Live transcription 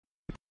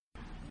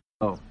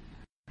So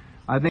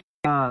I think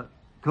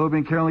Kobe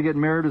and Carolyn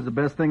getting married is the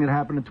best thing that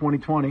happened in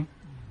 2020.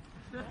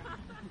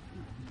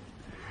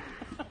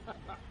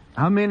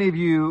 How many of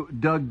you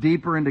dug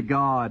deeper into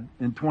God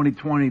in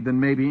 2020 than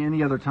maybe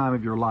any other time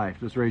of your life?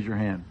 Just raise your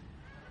hand.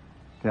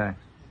 Okay.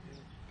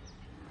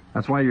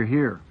 That's why you're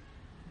here.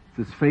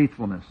 It's His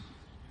faithfulness.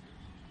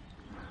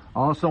 I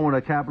also want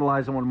to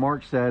capitalize on what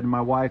Mark said, and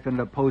my wife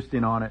ended up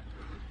posting on it.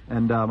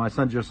 And my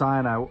son Josiah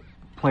and I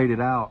played it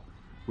out.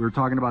 We were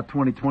talking about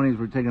 2020 as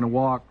we were taking a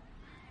walk.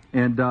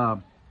 And we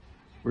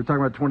were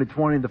talking about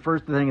 2020. The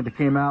first thing that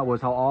came out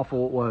was how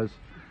awful it was.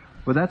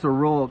 But that's a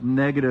real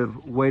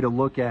negative way to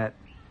look at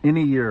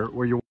any year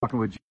where you're walking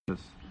with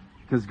Jesus.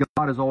 Because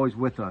God is always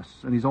with us,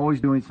 and He's always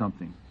doing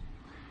something.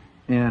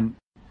 And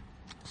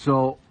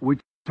so we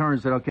turned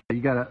and said, okay,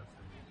 you got to,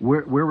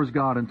 where was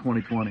God in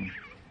 2020?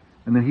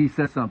 And then He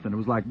said something. It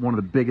was like one of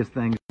the biggest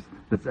things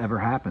that's ever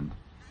happened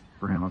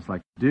for Him. I was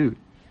like, dude.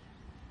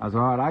 I was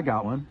all right, I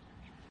got one.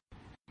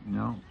 You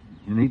know,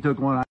 and he took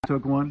one, I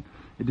took one.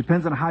 It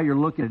depends on how you're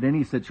looking at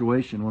any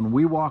situation. When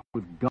we walk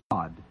with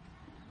God,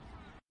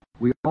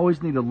 we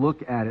always need to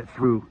look at it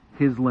through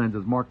His lens,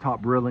 as Mark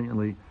taught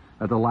brilliantly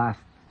at the last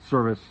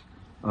service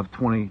of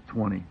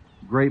 2020.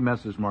 Great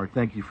message, Mark.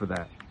 Thank you for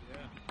that.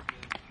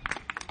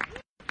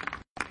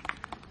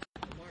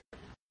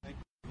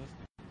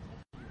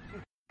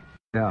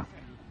 Yeah.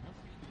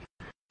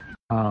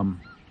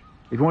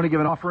 If you want to give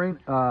an offering,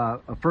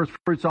 a first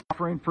fruits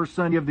offering, first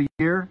Sunday of the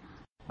year,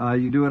 you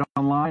can do it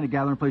online at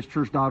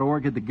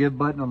gatheringplacechurch.org. Hit the give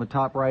button on the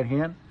top right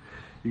hand.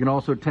 You can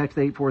also text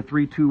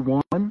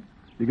 84321.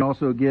 You can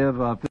also give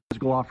a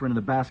physical offering in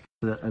the basket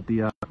at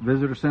the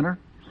visitor center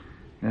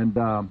and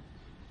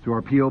to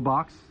our P.O.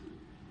 box.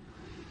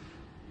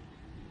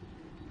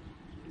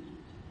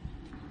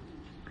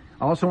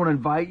 I also want to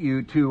invite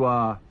you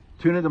to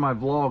tune into my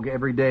vlog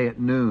every day at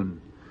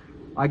noon.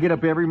 I get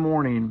up every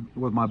morning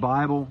with my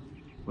Bible,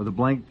 with a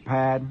blank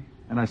pad,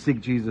 and I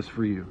seek Jesus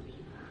for you.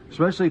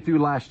 Especially through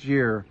last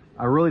year,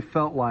 I really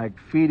felt like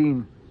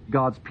feeding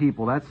God's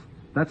people.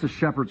 That's a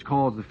shepherd's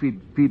call, is to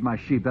feed my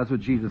sheep. That's what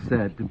Jesus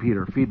said to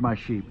Peter. Feed my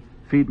sheep.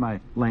 Feed my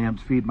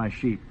lambs. Feed my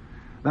sheep.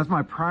 That's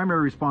my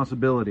primary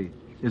responsibility,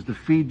 is to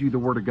feed you the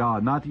Word of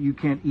God. Not that you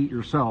can't eat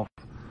yourself,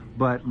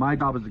 but my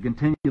job is to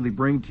continually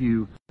bring to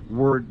you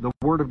the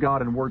Word of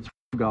God and words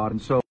from God.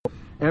 And so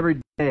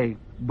every day,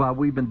 while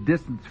we've been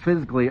distanced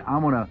physically,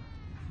 I'm gonna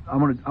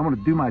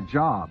do my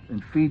job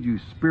and feed you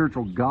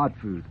spiritual God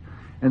food.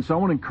 And so I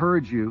want to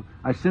encourage you.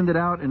 I send it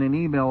out in an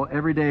email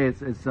every day.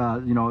 It's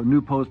a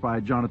new post by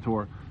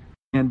Jonator,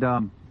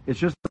 and it's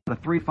just a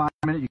 3-5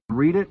 minute. You can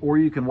read it or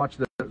you can watch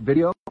the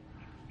video.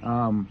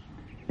 And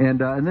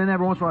then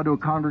every once in a while I do a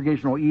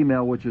congregational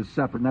email, which is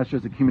separate, and that's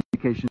just a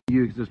communication to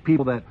you, because there's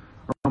people that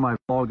are on my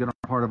blog that are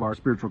part of our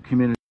spiritual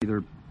community.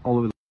 They're all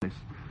over the place.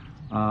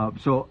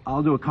 So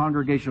I'll do a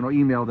congregational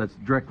email that's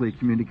directly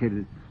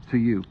communicated to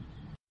you.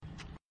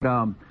 I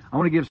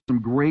want to give some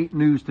great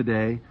news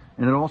today,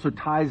 and it also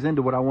ties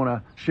into what I want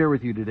to share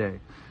with you today.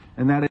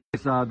 And that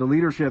is the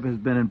leadership has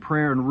been in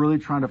prayer and really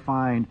trying to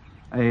find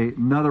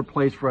another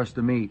place for us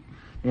to meet.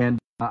 And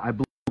I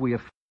believe we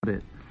have found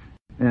it.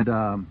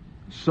 And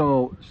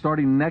so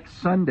starting next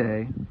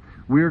Sunday,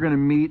 we're going to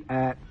meet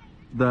at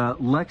the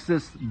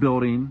Lexus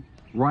building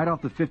right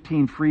off the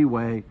 15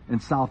 freeway in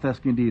South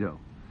Escondido.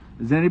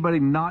 Does anybody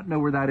not know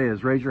where that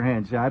is? Raise your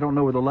hand. Say, I don't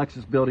know where the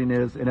Lexus building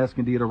is in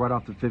Escondido right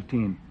off the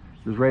 15.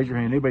 Just raise your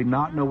hand. Anybody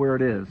not know where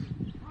it is?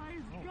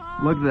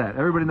 Look at that.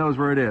 Everybody knows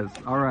where it is.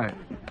 All right.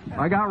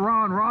 I got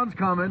Ron. Ron's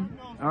coming.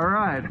 All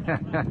right.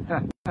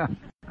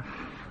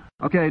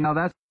 Okay, now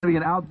that's going to be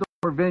an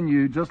outdoor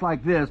venue just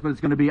like this, but it's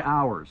going to be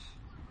ours.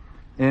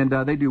 And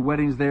they do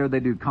weddings there. They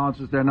do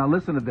concerts there. Now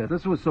listen to this.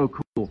 This was so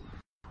cool.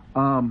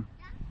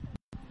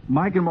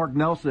 Mike and Mark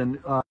Nelson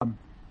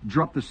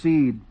dropped the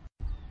seed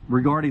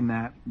regarding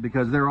that,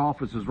 because their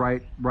office is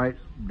right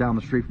down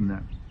the street from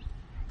there.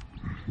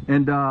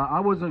 And I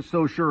wasn't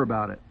so sure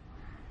about it.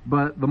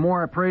 But the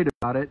more I prayed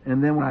about it,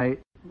 and then when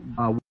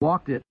I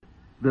walked it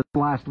this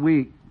last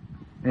week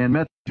and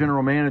met the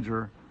general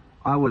manager,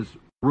 I was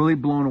really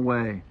blown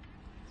away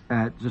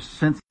at just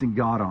sensing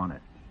God on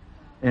it.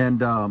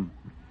 And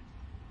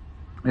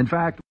in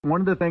fact,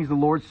 one of the things the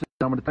Lord said,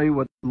 I'm going to tell you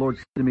what the Lord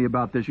said to me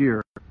about this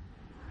year,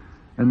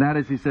 and that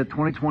is, He said,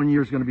 2020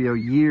 year is going to be a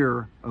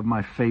year of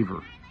my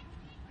favor.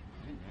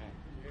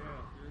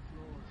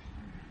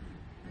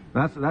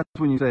 That's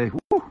when you say,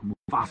 whoo,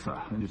 Mufasa,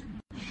 and just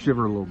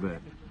shiver a little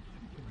bit.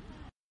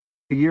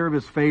 A year of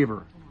His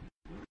favor.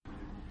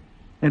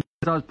 And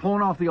as I was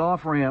pulling off the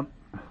off-ramp,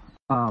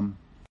 on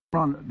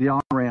the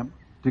on-ramp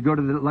to go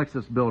to the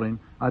Lexus building,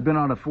 I've been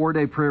on a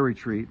 4-day prayer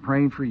retreat,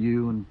 praying for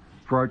you and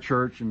for our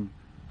church and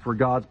for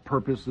God's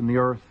purpose in the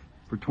earth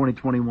for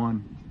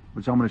 2021,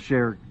 which I'm going to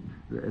share.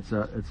 It's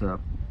a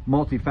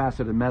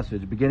multifaceted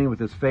message, beginning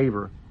with His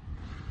favor.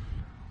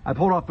 I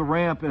pulled off the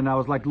ramp and I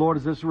was like, Lord,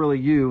 is this really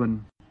you?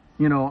 And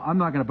I'm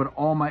not going to put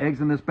all my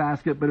eggs in this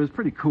basket, but it was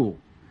pretty cool.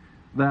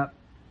 That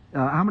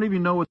how many of you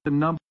know what the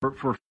number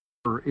for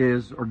favor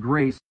is, or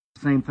grace,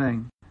 same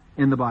thing,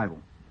 in the Bible?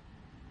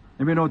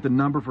 Anybody know what the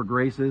number for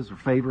grace is, or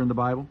favor in the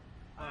Bible?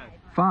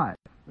 5.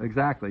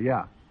 Exactly,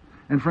 yeah.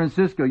 And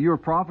Francisco, you were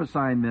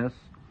prophesying this.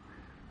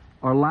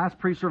 Our last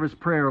pre-service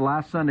prayer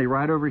last Sunday,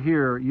 right over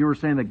here, you were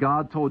saying that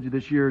God told you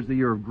this year is the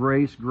year of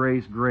grace,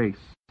 grace, grace.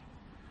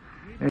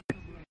 And,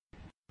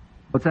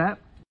 what's that?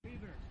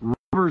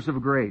 Rivers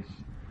of grace.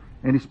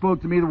 And he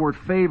spoke to me the word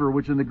favor,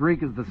 which in the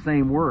Greek is the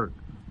same word.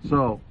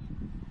 So,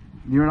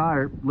 you and I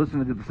are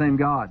listening to the same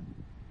God.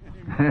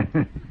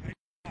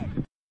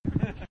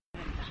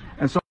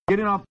 And so I'm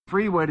getting off the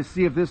freeway to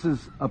see if this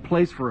is a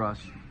place for us.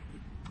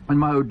 And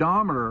my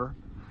odometer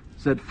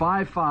said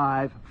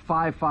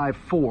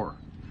 55554.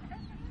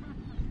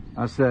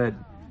 I said,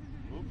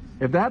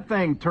 if that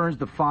thing turns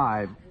to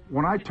 5,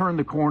 when I turn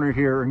the corner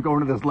here and go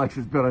into this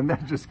Lexus building,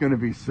 that's just going to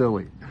be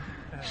silly.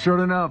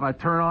 Sure enough, I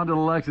turn on to the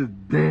Lexus,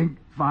 ding,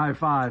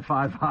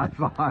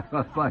 55555. I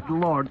was like,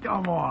 Lord,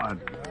 come on.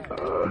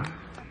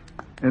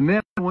 And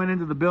then I went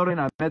into the building.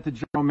 I met the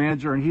general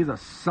manager, and he's a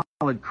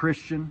solid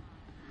Christian.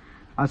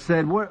 I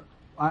said, what?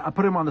 I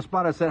put him on the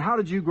spot. I said, how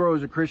did you grow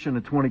as a Christian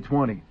in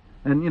 2020?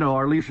 And,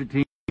 our leadership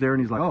team was there,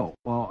 and he's like,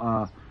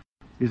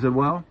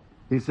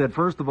 he said,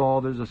 first of all,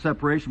 there's a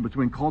separation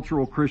between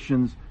cultural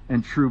Christians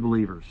and true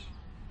believers.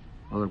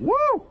 I was like,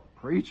 woo,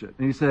 preach it.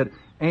 And he said,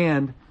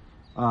 and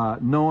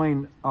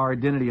knowing our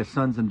identity as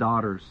sons and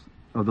daughters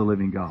of the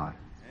living God.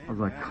 I was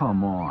like,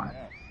 come on.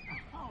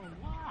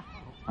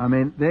 I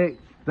mean,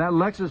 that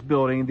Lexus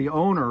building, the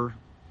owner,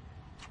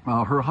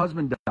 her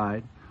husband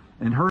died,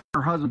 and her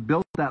husband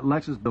built that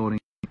Lexus building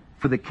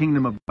for the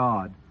kingdom of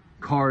God.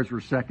 Cars were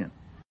second.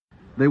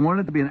 They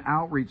wanted to be an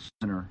outreach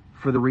center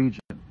for the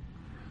region.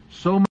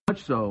 So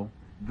much so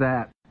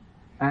that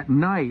at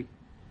night,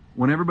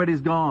 when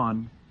everybody's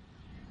gone,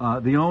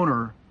 the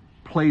owner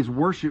plays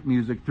worship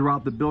music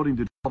throughout the building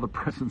to draw the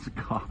presence of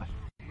God.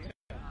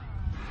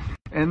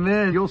 And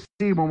then you'll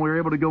see when we're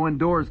able to go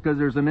indoors, because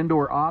there's an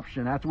indoor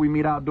option. After we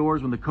meet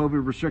outdoors, when the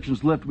COVID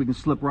restrictions lift, we can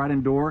slip right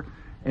indoor.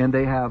 And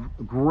they have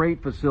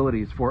great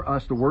facilities for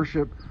us to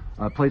worship,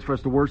 place for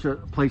us to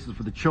worship, places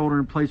for the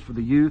children, place for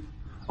the youth.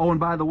 Oh, and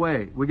by the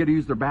way, we get to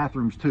use their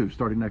bathrooms too,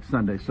 starting next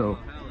Sunday. So,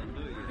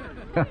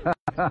 so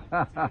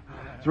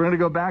we're going to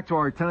go back to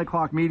our 10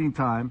 o'clock meeting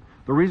time.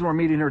 The reason we're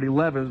meeting here at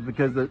 11 is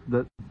because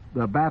the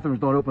bathrooms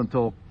don't open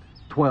until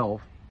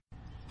 12.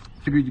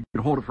 Figured you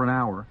could hold it for an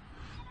hour.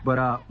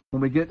 But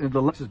when we get into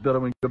the Lexus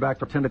building, we can go back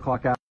to our 10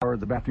 o'clock hour.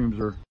 The bathrooms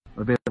are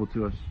available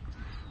to us.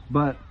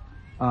 But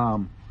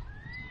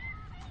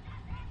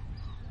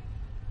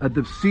at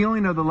the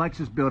ceiling of the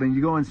Lexus building,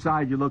 you go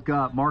inside, you look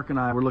up. Mark and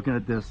I were looking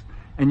at this,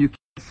 and you can't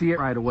see it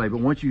right away. But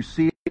once you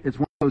see it, it's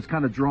one of those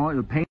kind of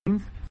drawing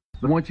paintings.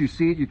 But once you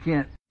see it, you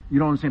don't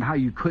understand how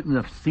you couldn't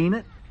have seen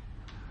it.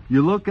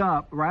 You look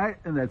up, right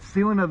in that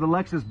ceiling of the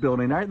Lexus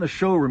building, right in the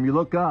showroom, you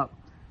look up,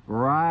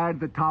 right at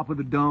the top of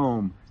the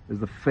dome is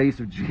the face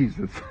of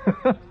Jesus.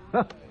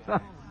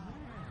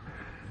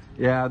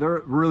 Yeah,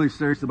 they're really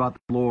serious about the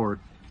Lord.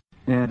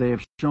 And they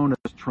have shown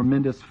us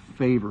tremendous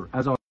favor.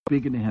 As I was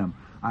speaking to him,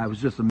 I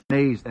was just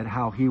amazed at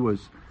how he was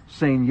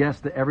saying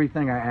yes to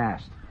everything I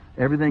asked,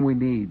 everything we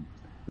need.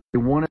 They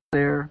want us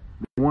there.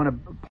 They want to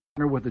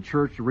partner with the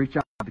church to reach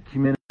out to the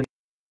community.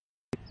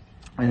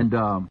 And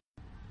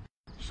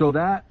so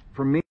that,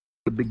 for me,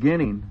 the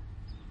beginning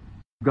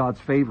of God's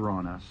favor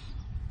on us.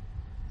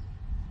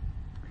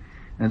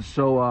 And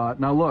so,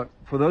 now look,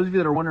 for those of you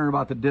that are wondering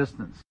about the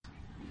distance,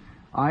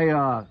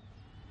 I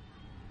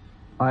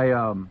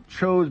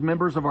chose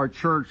members of our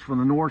church from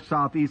the north,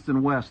 south, east,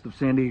 and west of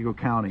San Diego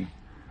County.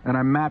 And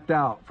I mapped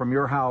out from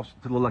your house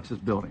to the Lexus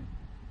building,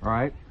 all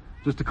right?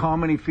 Just to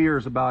calm any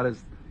fears about it.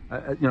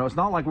 It's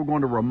not like we're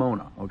going to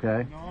Ramona,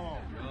 okay? No.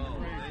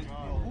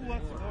 Who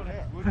wants to go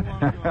there? Who do you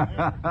want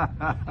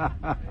to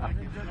go there?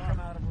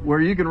 Where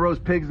you can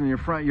roast pigs in your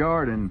front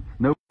yard and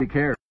nobody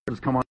cares.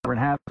 Just come on over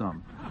and have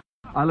some.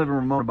 I live in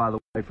Ramona, by the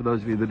way, for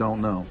those of you that don't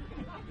know.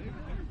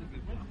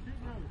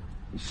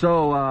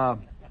 So,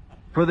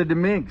 for the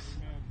Dominguez,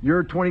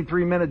 your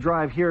 23-minute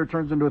drive here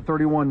turns into a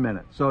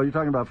 31-minute. So you're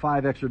talking about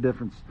 5 extra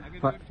difference. I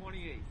can do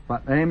 28.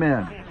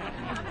 Amen.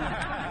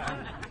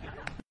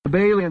 The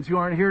Balians who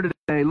aren't here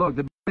today, look,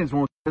 the Balians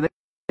won't. They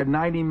have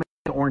 90 minutes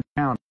to Orange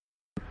County.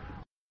 The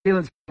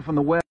Balians from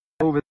the west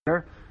over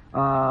there.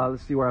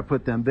 Let's see where I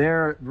put them.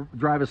 There,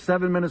 drive is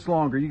 7 minutes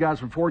longer. You guys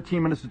from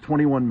 14 minutes to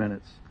 21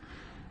 minutes.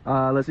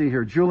 Let's see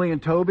here. Julie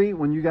and Toby,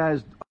 when you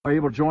guys are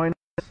able to join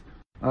us,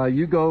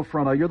 you go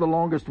from, you're the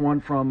longest one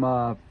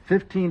from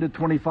 15 to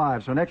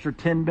 25, so an extra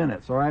 10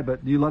 minutes, all right?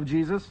 But do you love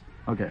Jesus?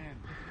 Okay.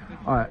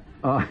 All right.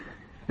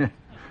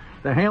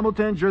 The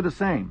Hamiltons, you're the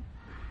same.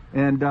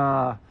 And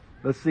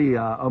let's see,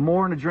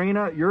 Amore and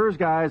Adrena, yours,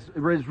 guys,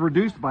 is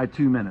reduced by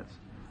 2 minutes.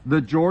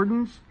 The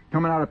Jordans,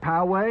 coming out of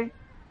Poway,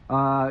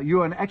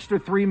 you have an extra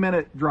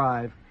 3-minute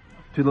drive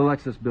to the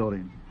Lexus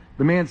building.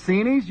 The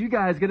Mancinis, you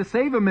guys get to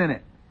save a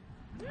minute.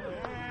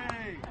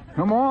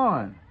 Come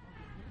on.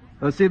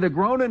 Let's see, the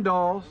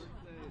Gronendals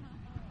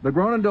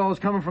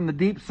coming from the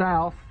deep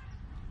south.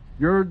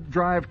 Your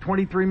drive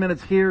 23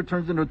 minutes here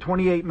turns into a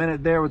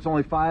 28-minute there. It's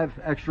only 5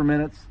 extra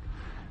minutes.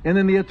 And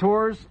then the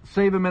Outpours,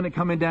 save a minute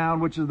coming down,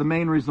 which is the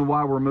main reason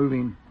why we're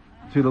moving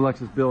to the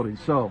Lexus building.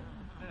 So,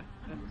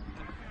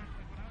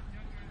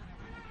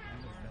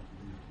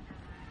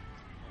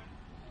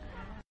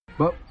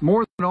 but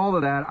more than all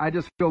of that, I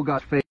just feel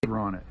God's favor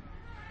on it.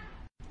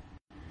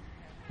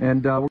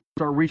 And we're going to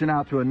start reaching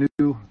out to a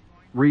new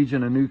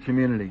region, a new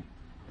community.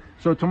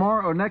 So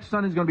tomorrow, or next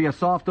Sunday is going to be a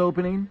soft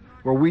opening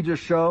where we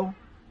just show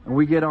and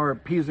we get our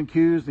P's and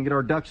Q's and get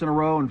our ducks in a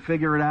row and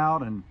figure it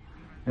out. And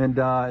then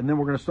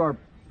we're going to start,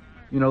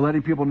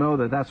 letting people know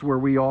that that's where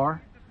we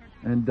are.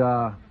 And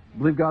I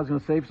believe God's going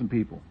to save some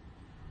people.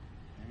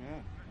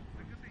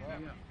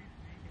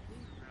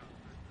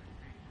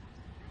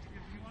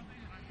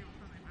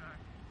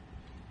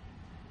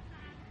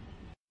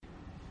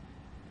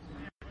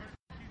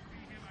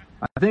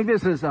 I think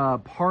this is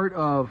part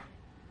of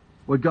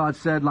what God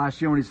said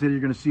last year when he said, you're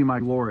going to see my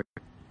glory.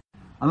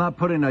 I'm not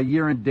putting a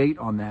year-end date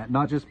on that,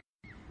 not just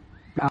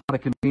out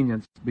of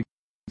convenience, because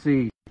you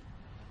see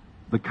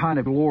the kind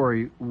of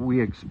glory we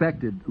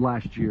expected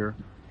last year.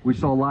 We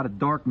saw a lot of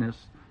darkness.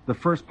 The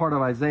first part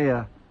of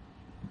Isaiah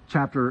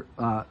chapter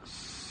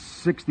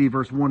 60,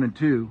 verse 1 and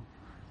 2,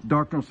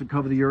 darkness will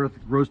cover the earth,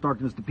 gross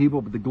darkness to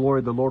people, but the glory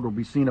of the Lord will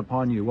be seen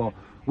upon you. Well,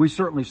 we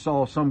certainly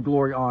saw some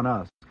glory on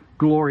us,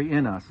 glory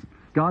in us.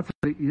 God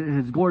said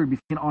his glory be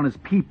seen on his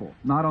people,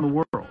 not on the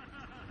world.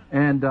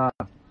 And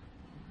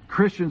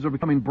Christians are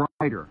becoming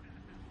brighter.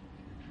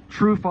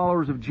 True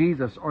followers of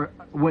Jesus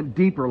went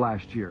deeper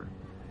last year.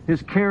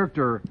 His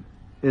character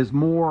is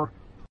more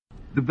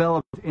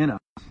developed in us.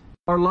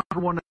 Our love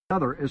for one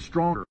another is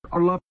stronger.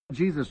 Our love for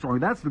Jesus is stronger.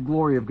 That's the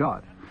glory of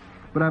God.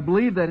 But I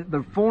believe that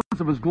the fullness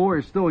of his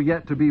glory is still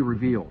yet to be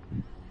revealed.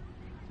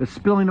 It's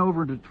spilling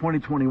over into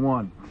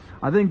 2021.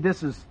 I think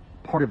this is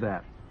part of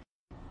that.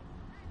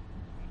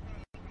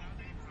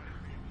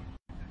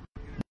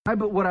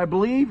 But what I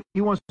believe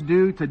he wants to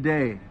do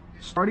today,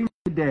 starting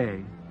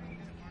today,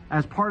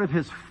 as part of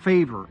his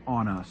favor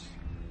on us,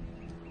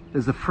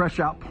 is a fresh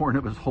outpouring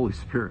of his Holy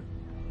Spirit.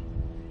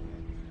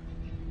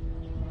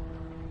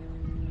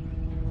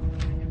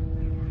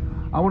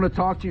 I want to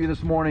talk to you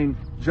this morning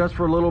just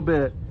for a little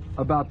bit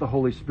about the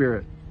Holy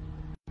Spirit.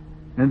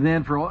 And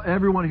then for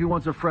everyone who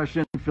wants a fresh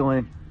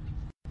infilling,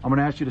 I'm going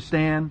to ask you to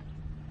stand,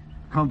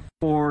 come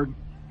forward,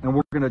 and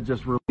we're going to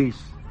just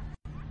release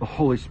the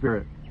Holy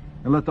Spirit.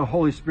 And let the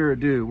Holy Spirit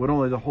do what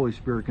only the Holy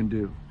Spirit can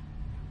do.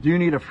 Do you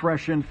need a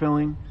fresh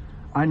infilling?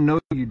 I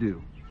know you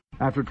do.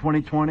 After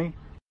 2020,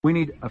 we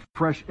need a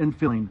fresh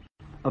infilling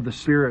of the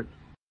Spirit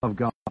of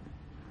God.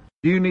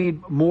 Do you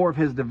need more of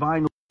his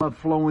divine love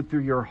flowing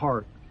through your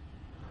heart?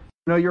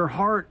 Your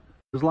heart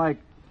is like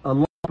a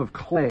lump of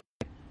clay.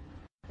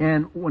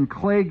 And when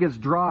clay gets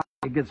dry,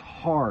 it gets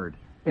hard.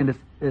 And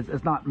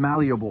it's not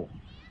malleable.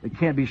 It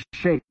can't be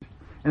shaped.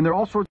 And there are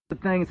all sorts of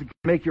things that can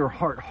make your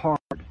heart hard.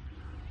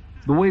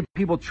 The way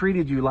people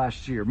treated you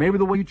last year. Maybe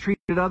the way you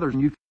treated others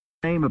and you feel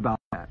shame about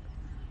that.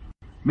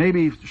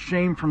 Maybe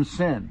shame from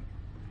sin.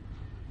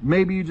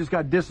 Maybe you just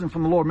got distant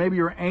from the Lord. Maybe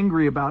you're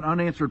angry about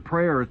unanswered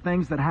prayer or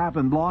things that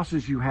happened,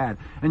 losses you had,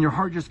 and your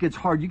heart just gets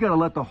hard. You got to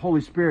let the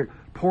Holy Spirit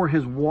pour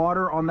his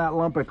water on that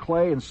lump of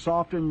clay and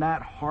soften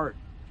that heart.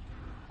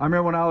 I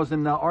remember when I was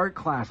in the art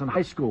class in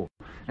high school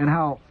and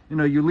how,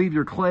 you leave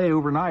your clay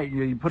overnight.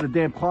 You put a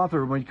damp cloth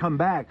over it. When you come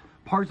back,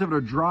 parts of it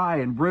are dry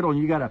and brittle, and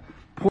you got to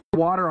pour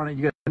water on it.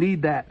 You got to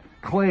knead that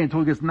clay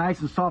until it gets nice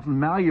and soft and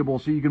malleable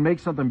so you can make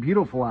something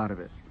beautiful out of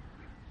it.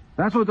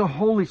 That's what the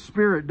Holy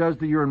Spirit does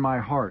to your and my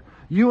heart.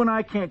 You and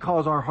I can't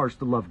cause our hearts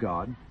to love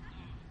God.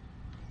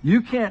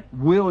 You can't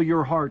will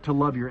your heart to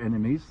love your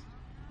enemies.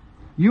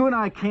 You and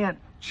I can't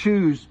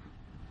choose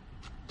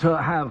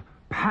to have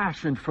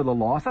passion for the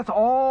lost. That's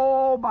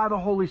all by the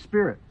Holy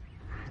Spirit.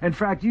 In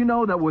fact, you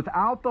know that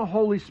without the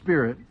Holy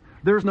Spirit,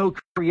 there's no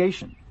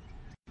creation.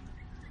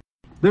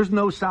 There's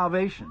no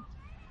salvation.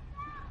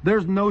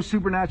 There's no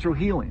supernatural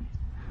healing.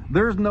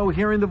 There's no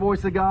hearing the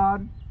voice of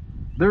God.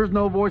 There's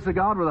no voice of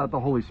God without the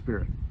Holy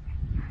Spirit.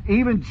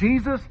 Even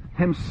Jesus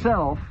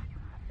himself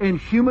in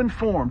human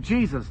form,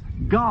 Jesus,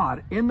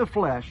 God in the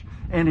flesh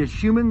and his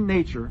human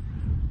nature,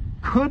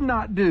 could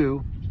not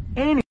do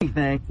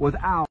anything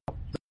without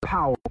the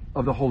power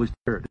of the Holy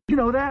Spirit. Did you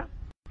know that?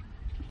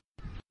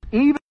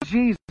 Even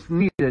Jesus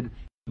needed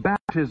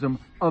baptism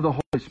of the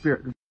Holy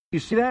Spirit. You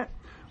see that?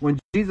 When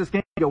Jesus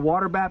came to get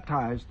water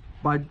baptized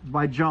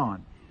by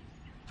John,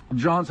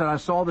 John said, I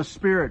saw the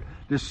Spirit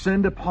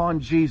descend upon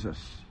Jesus.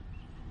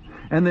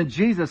 And then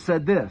Jesus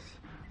said this,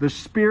 the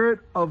Spirit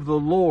of the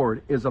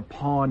Lord is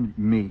upon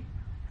me,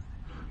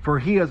 for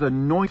he has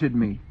anointed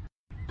me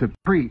to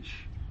preach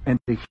and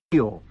to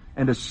heal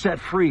and to set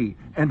free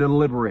and to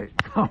liberate.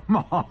 Come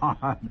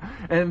on.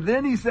 And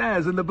then he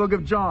says in the book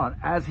of John,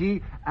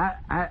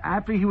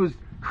 after he was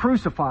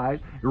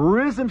crucified,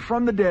 risen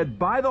from the dead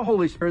by the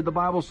Holy Spirit, the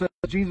Bible says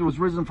Jesus was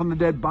risen from the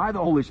dead by the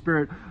Holy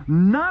Spirit,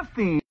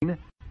 nothing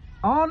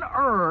on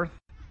earth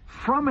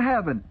from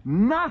heaven,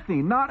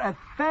 nothing, not a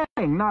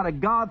thing, not a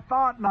God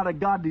thought, not a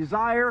God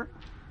desire,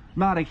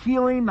 not a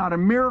healing, not a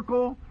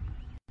miracle.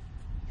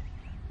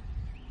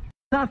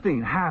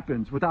 Nothing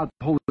happens without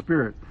the Holy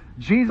Spirit.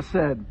 Jesus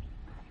said,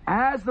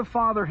 as the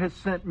Father has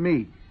sent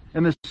me,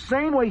 in the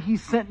same way he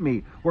sent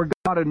me, where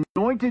God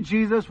anointed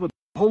Jesus with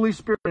the Holy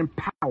Spirit and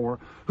power,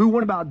 who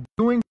went about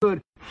doing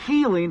good,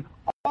 healing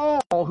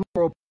all who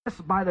were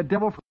oppressed by the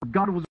devil, for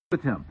God was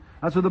with him.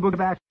 That's what the book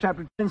of Acts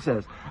chapter 10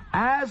 says.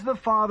 As the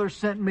Father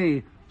sent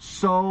me,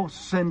 so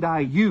send I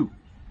you.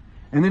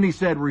 And then he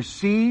said,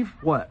 receive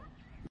what?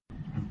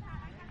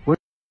 What?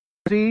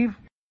 Receive?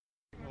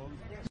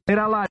 Say it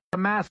out loud. The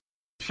mass,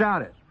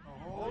 shout it.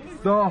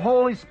 The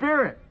Holy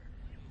Spirit.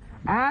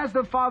 As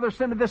the Father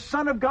sent it, the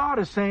Son of God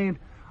is saying,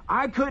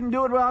 I couldn't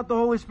do it without the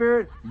Holy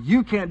Spirit.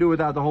 You can't do it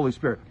without the Holy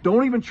Spirit.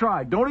 Don't even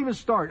try. Don't even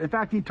start. In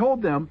fact, he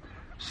told them,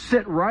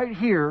 sit right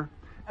here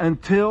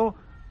until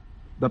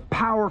the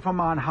power from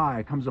on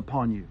high comes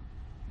upon you.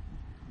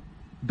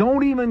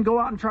 Don't even go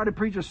out and try to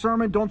preach a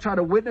sermon. Don't try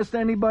to witness to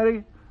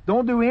anybody.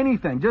 Don't do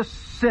anything. Just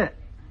sit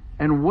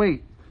and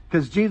wait.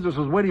 Because Jesus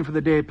was waiting for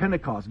the day of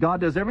Pentecost. God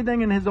does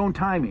everything in his own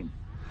timing.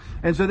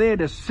 And so they had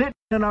to sit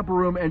in an upper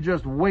room and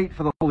just wait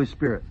for the Holy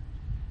Spirit.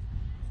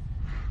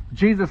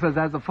 Jesus says,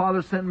 as the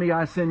Father sent me,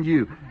 I send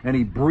you. And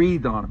he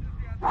breathed on him.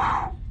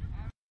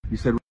 He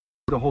said,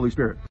 the Holy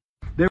Spirit.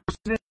 They were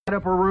sitting in that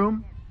upper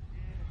room.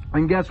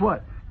 And guess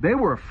what? They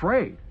were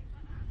afraid.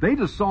 They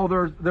just saw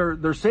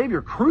their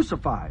Savior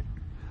crucified.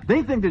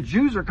 They think the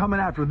Jews are coming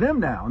after them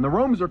now. And the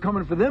Romans are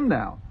coming for them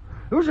now.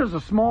 It was just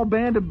a small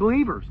band of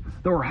believers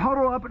that were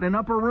huddled up in an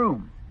upper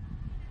room.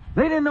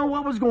 They didn't know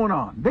what was going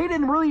on. They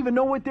didn't really even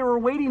know what they were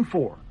waiting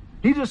for.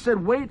 He just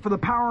said, wait for the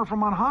power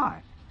from on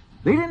high.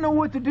 They didn't know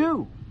what to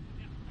do.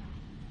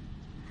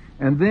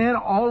 And then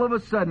all of a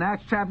sudden,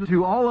 Acts chapter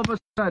 2, all of a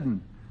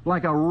sudden,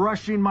 like a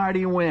rushing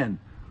mighty wind,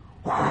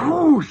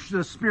 whoosh,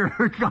 the Spirit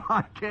of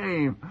God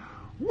came.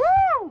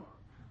 Woo!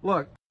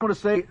 Look, I want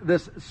to say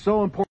this is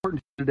so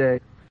important today.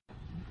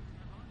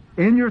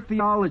 In your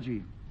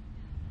theology,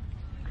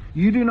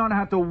 you do not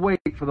have to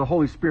wait for the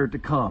Holy Spirit to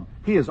come.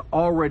 He has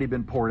already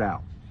been poured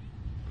out.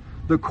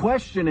 The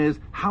question is,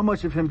 how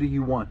much of Him do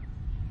you want?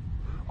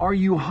 Are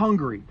you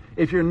hungry?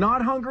 If you're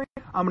not hungry,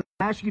 I'm going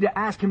to ask you to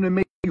ask Him to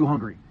make you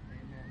hungry.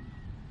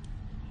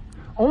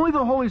 Only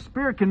the Holy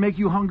Spirit can make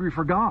you hungry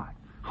for God,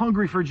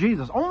 hungry for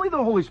Jesus. Only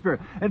the Holy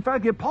Spirit. In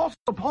fact, the Apostle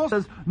Paul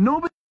says,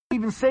 nobody can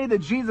even say that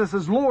Jesus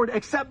is Lord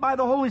except by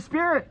the Holy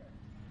Spirit.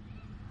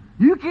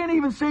 You can't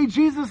even say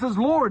Jesus is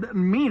Lord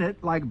and mean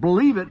it, like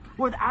believe it,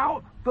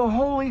 without the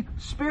Holy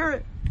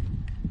Spirit.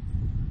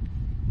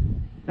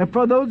 And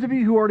for those of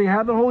you who already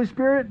have the Holy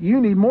Spirit, you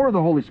need more of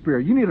the Holy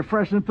Spirit. You need a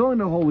fresh infilling of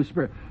the Holy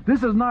Spirit.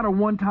 This is not a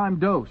one-time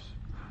dose.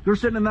 They're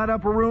sitting in that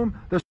upper room.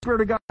 The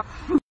Spirit of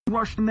God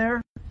rushed in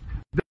there.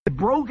 They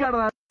broke out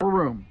of that upper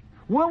room.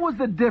 What was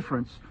the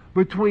difference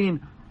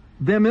between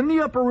them in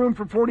the upper room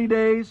for 40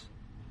 days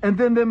and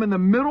then them in the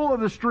middle of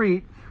the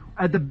street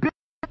at the big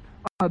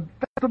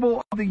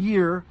festival of the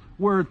year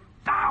where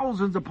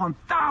thousands upon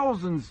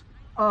thousands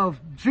of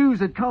Jews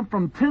had come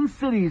from 10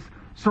 cities,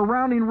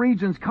 surrounding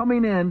regions,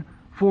 coming in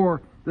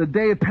for the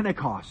day of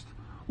Pentecost?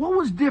 What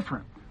was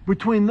different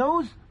between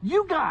those,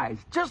 you guys,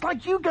 just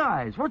like you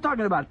guys? We're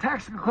talking about a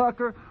tax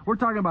collector. We're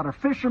talking about a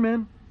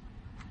fisherman.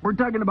 We're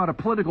talking about a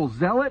political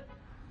zealot.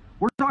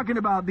 We're talking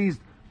about these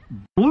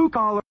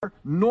blue-collar,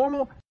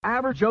 normal,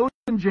 average Joes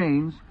and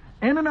Janes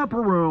in an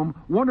upper room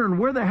wondering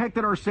where the heck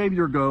did our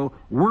Savior go?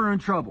 We're in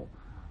trouble.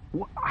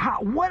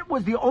 What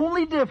was the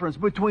only difference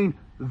between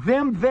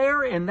them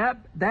there in that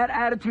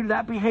attitude,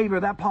 that behavior,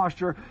 that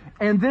posture,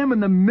 and them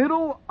in the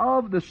middle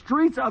of the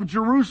streets of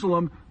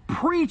Jerusalem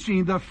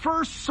preaching the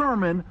first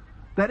sermon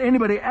that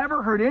anybody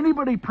ever heard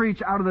anybody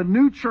preach out of the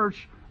new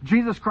church,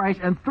 Jesus Christ,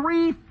 and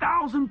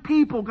 3,000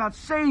 people got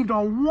saved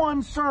on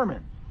one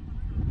sermon?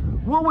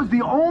 What was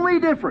the only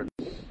difference?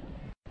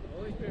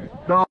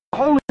 The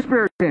Holy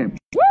Spirit came.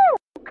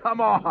 Woo! Come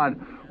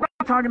on. We're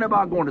not talking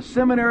about going to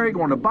seminary,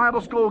 going to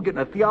Bible school, getting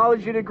a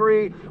theology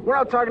degree. We're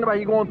not talking about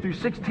you going through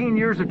 16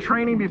 years of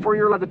training before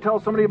you're allowed to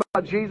tell somebody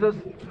about Jesus.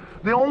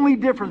 The only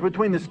difference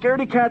between the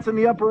scaredy cats in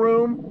the upper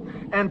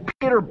room and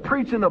Peter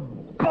preaching the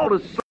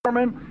boldest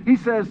sermon, he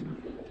says,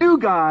 you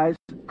guys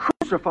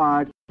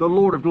crucified the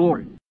Lord of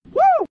glory.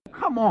 Woo!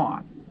 Come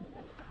on.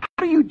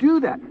 How do you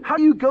do that? How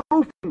do you go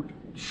from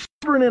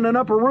shivering in an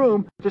upper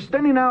room to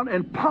standing out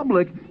in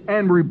public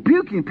and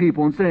rebuking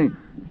people and saying,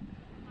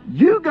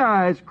 you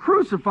guys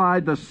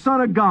crucified the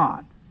Son of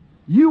God.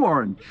 You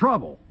are in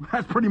trouble.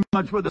 That's pretty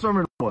much what the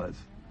sermon was.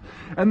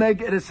 And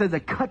it says they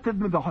cut to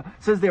the heart.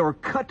 It says they were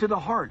cut to the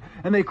heart.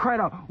 And they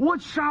cried out,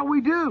 what shall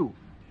we do?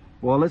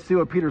 Well, let's see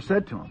what Peter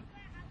said to them.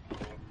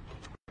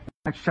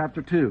 Acts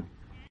chapter 2.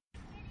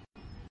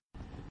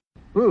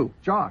 Ooh,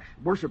 Josh,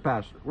 worship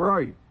pastor, where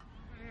are you?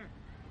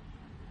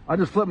 I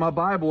just flipped my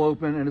Bible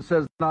open and it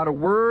says, not a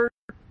word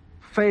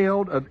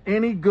failed of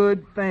any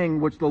good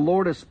thing which the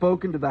Lord has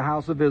spoken to the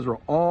house of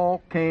Israel.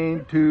 All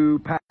came to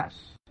pass.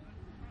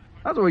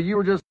 That's what you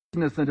were just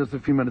listening to just a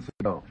few minutes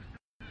ago.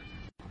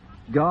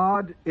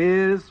 God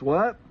is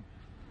what?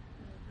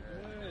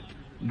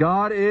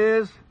 God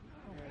is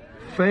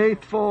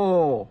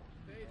faithful.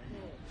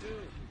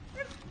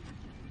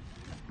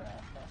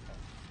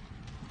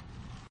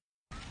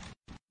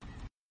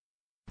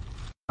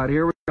 right,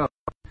 here we go.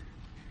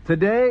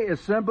 Today is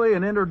simply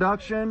an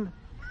introduction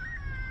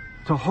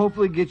to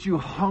hopefully get you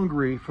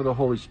hungry for the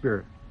Holy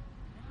Spirit.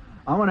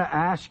 I want to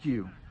ask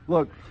you,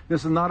 look,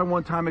 this is not a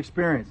one-time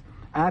experience.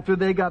 After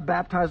they got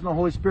baptized in the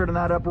Holy Spirit in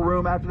that upper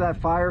room, after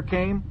that fire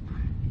came,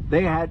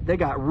 they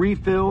got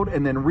refilled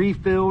and then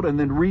refilled and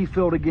then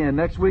refilled again.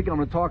 Next week I'm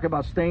going to talk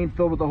about staying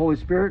filled with the Holy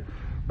Spirit,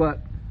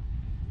 but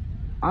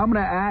I'm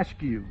going to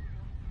ask you,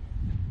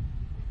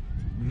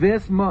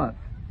 this month,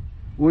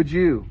 would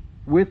you,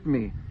 with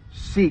me,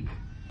 seek,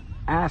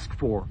 ask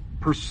for,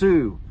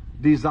 pursue,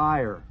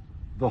 desire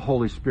the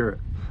Holy Spirit?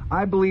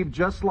 I believe,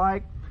 just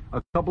like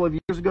a couple of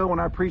years ago when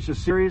I preached a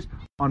series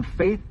on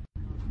faith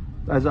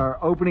as our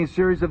opening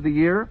series of the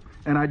year,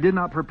 and I did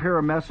not prepare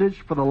a message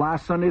for the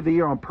last Sunday of the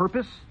year on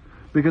purpose,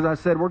 because I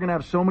said we're going to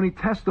have so many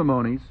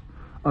testimonies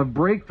of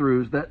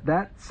breakthroughs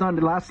that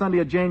Sunday, last Sunday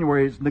of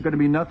January, is going to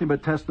be nothing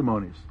but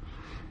testimonies.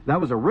 That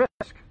was a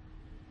risk,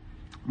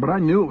 but I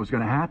knew it was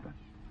going to happen.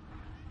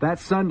 That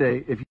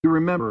Sunday, if you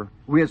remember,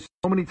 we had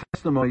so many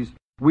testimonies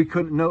we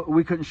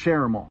couldn't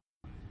share them all.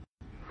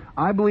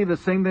 I believe the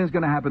same thing is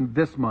going to happen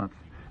this month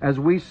as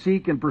we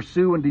seek and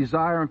pursue and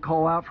desire and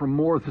call out for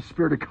more of the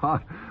Spirit of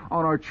God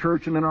on our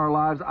church and in our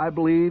lives. I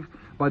believe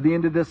by the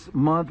end of this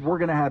month, we're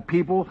going to have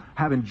people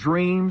having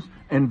dreams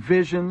and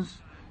visions.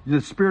 The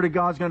Spirit of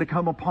God is going to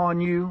come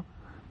upon you.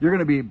 You're going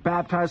to be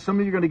baptized. Some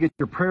of you are going to get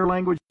your prayer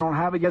language. You don't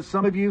have it yet.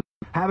 Some of you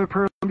have a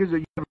prayer language that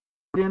you haven't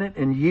heard in it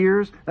in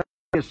years. That's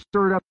going to get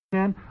stirred up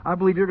again. I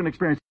believe you're going to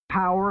experience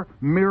power,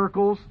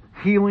 miracles,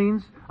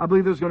 healings. I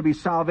believe there's going to be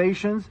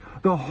salvations.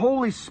 The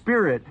Holy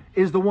Spirit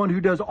is the one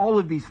who does all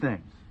of these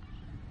things.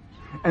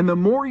 And the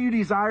more you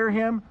desire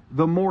Him,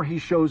 the more He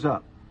shows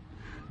up.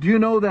 Do you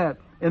know that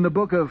in the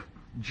book of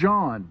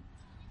John,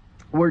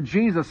 where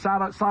Jesus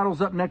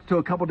sidles up next to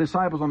a couple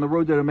disciples on the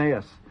road to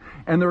Emmaus,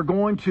 and they're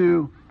going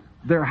to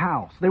their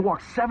house. They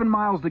walk 7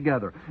 miles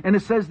together. And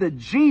it says that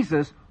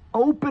Jesus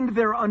opened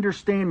their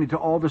understanding to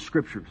all the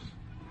Scriptures.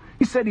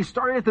 He said He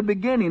started at the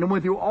beginning and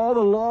went through all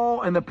the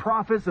law and the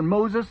prophets and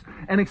Moses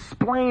and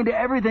explained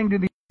everything to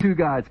these two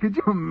guys. Could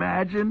you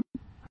imagine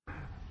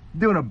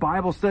doing a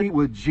Bible study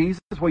with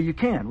Jesus? Well, you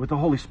can, with the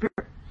Holy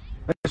Spirit.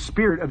 The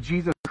Spirit of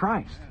Jesus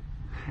Christ.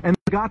 And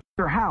they got to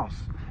their house,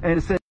 and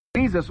it said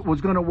Jesus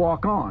was going to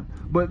walk on,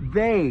 but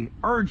they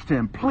urged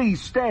Him,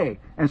 please stay.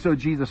 And so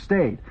Jesus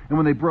stayed. And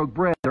when they broke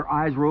bread, their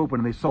eyes were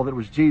open and they saw that it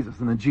was Jesus,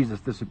 and then Jesus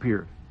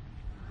disappeared.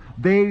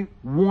 They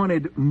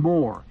wanted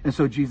more, and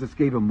so Jesus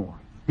gave them more.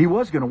 He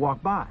was going to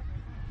walk by.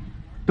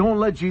 Don't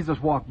let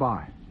Jesus walk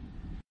by.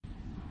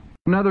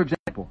 Another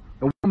example,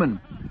 there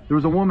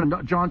was a woman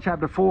in John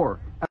chapter 4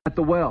 at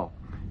the well.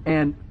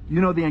 And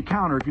you know the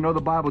encounter, if you know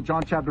the Bible,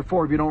 John chapter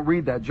 4, if you don't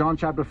read that, John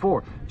chapter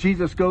 4.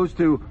 Jesus goes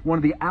to one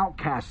of the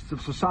outcasts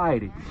of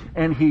society,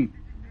 and He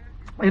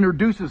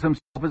introduces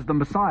Himself as the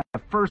Messiah.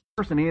 The first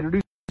person He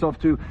introduced Himself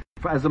to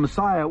as the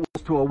Messiah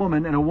was to a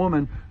woman, and a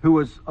woman who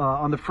was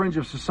on the fringe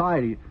of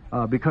society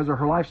because of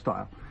her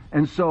lifestyle.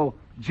 And so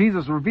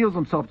Jesus reveals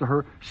Himself to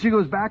her. She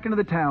goes back into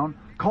the town,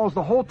 calls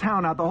the whole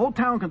town out. The whole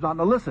town comes out.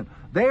 Now listen,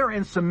 they are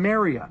in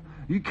Samaria.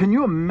 Can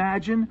you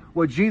imagine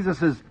what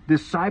Jesus'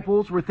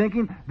 disciples were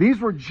thinking? These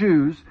were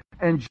Jews,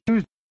 and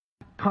Jews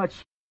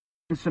touched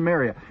in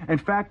Samaria. In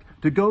fact,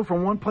 to go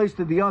from one place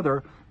to the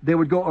other, they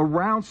would go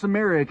around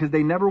Samaria because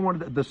they never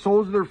wanted the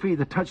soles of their feet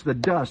to touch the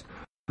dust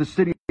of the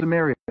city of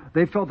Samaria.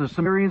 They felt the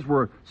Samaritans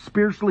were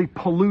spiritually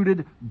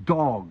polluted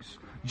dogs.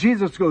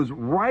 Jesus goes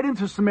right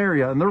into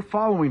Samaria, and they're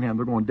following Him.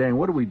 They're going, dang,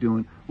 what are we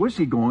doing? Where's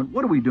He going?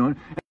 What are we doing?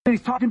 And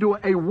He's talking to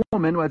a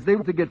woman. As they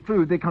went to get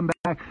food, they come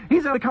back.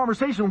 He's had a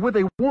conversation with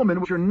a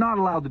woman, which you're not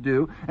allowed to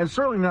do, and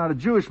certainly not a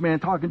Jewish man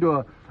talking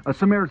to a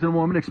Samaritan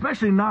woman,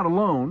 especially not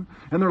alone.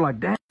 And they're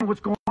like, dang, what's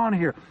going on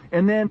here?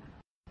 And then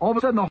all of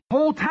a sudden, the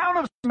whole town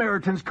of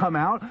Samaritans come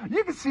out.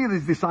 You can see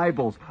these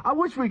disciples. I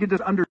wish we could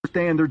just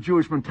understand their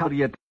Jewish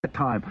mentality at that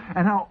time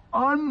and how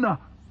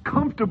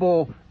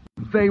uncomfortable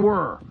they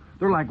were.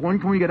 They're like, when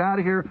can we get out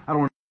of here? I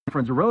don't want my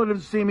friends or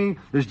relatives to see me.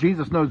 This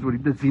Jesus knows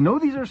what does He know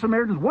these are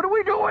Samaritans? What are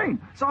we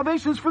doing?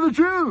 Salvation's for the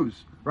Jews,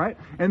 right?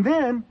 And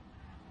then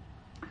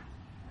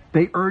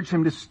they urge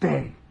Him to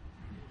stay.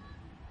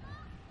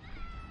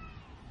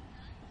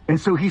 And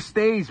so He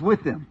stays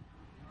with them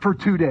for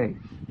 2 days.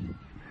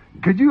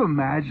 Could you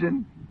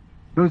imagine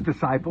those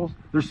disciples?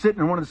 They're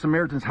sitting in one of the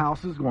Samaritans'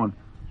 houses going,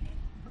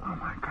 oh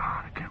my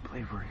God, I can't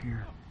believe we're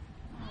here.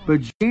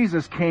 But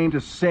Jesus came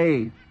to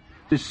save,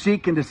 to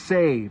seek and to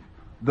save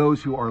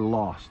those who are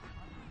lost.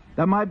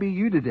 That might be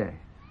you today.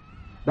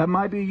 That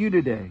might be you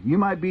today. You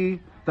might be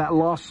that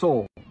lost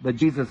soul that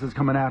Jesus is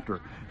coming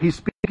after. He's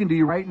speaking to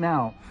you right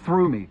now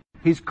through me.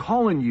 He's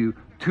calling you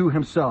to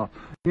Himself.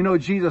 You know,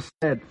 Jesus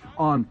said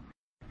on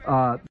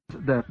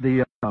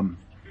the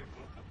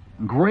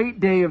great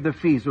day of the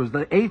feast, it was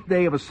the 8th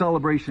day of a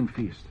celebration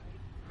feast.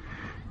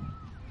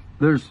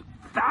 There's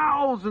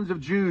thousands of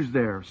Jews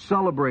there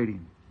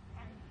celebrating.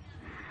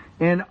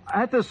 And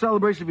at the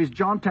celebration feast,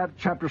 John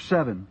chapter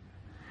 7,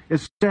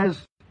 it says,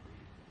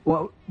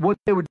 well, what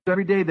they would do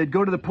every day, they'd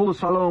go to the pool of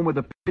Siloam with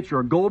a pitcher,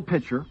 a gold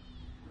pitcher,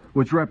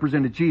 which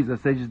represented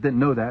Jesus. They just didn't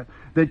know that.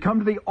 They'd come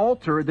to the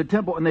altar at the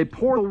temple, and they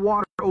poured the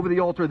water over the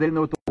altar. They didn't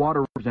know what the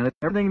water represented.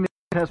 Everything in the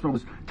New Testament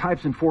was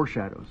types and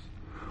foreshadows.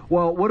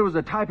 Well, what it was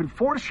a type and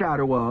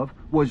foreshadow of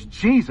was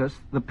Jesus,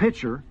 the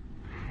pitcher,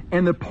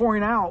 and the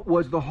pouring out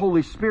was the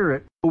Holy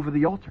Spirit over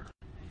the altar.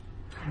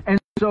 And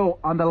so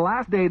on the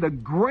last day, the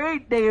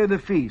great day of the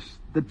feast,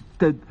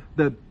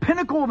 the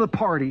pinnacle of the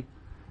party,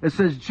 it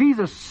says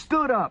Jesus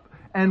stood up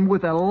and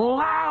with a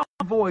loud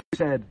voice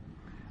said,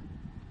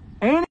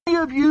 "Any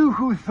of you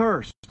who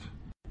thirst."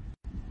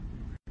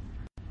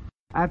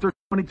 After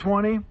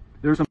 2020,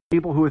 there's some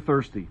people who are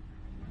thirsty.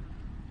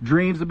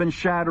 Dreams have been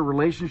shattered,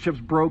 relationships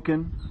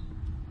broken.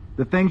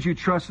 The things you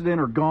trusted in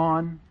are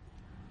gone.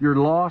 You're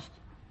lost,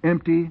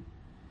 empty,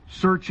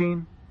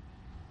 searching.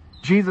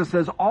 Jesus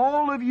says,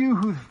 all of you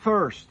who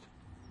thirst,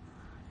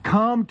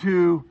 come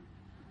to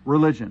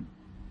religion.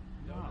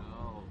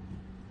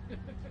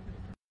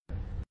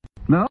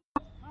 No?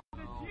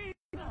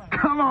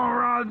 Come on,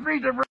 Ron,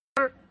 preach it,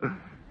 brother.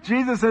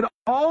 Jesus said,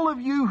 all of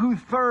you who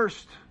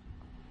thirst,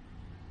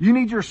 you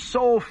need your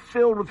soul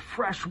filled with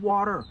fresh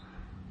water.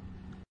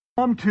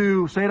 Come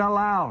to, say it out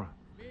loud,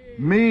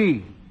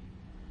 me.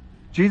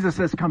 Jesus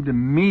says, come to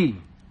me.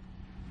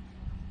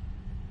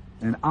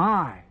 And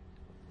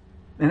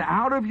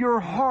out of your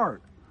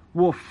heart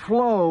will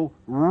flow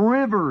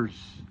rivers.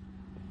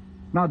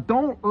 Now,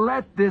 don't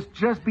let this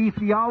just be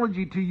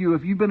theology to you.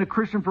 If you've been a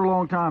Christian for a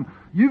long time,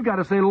 you've got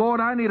to say, Lord,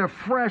 I need a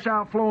fresh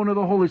outflowing of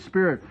the Holy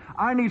Spirit.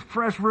 I need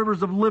fresh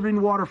rivers of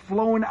living water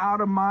flowing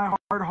out of my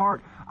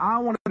heart. I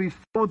want to be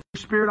filled with the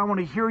Spirit. I want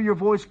to hear your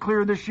voice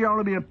clear this year. I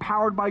want to be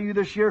empowered by you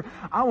this year.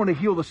 I want to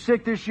heal the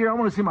sick this year. I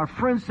want to see my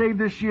friends saved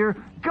this year.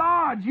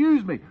 God,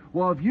 use me.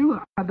 Well, if you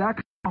have that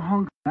kind of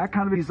hunger, that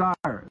kind of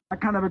desire,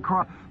 that kind of a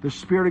cry, the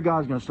Spirit of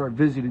God is going to start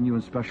visiting you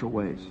in special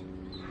ways.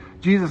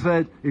 Jesus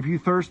said, if you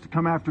thirst,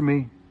 come after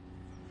me.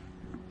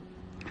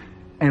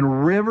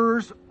 And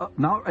rivers,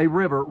 not a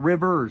river,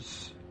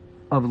 rivers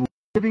of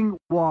living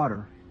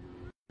water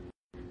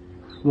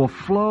will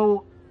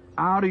flow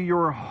out of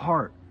your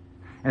heart.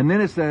 And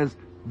then it says,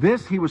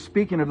 this he was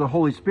speaking of the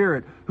Holy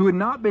Spirit, who had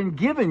not been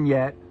given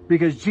yet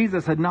because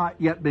Jesus had not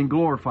yet been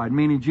glorified,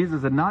 meaning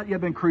Jesus had not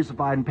yet been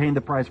crucified and paying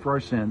the price for our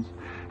sins,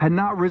 had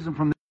not risen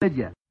from the dead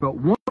yet. But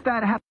once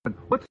that happened,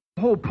 what's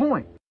the whole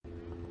point?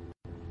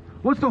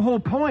 What's the whole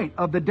point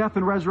of the death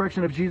and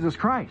resurrection of Jesus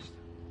Christ?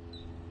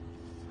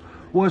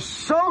 Was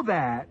so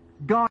that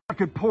God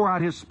could pour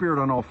out His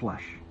Spirit on all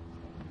flesh.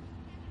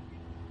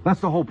 That's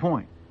the whole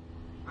point.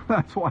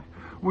 That's why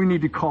we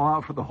need to call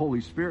out for the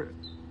Holy Spirit.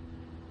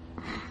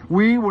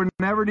 We were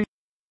never to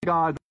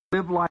God to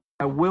live life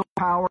by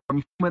willpower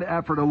and human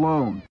effort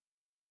alone.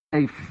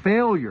 A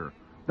failure.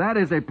 That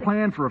is a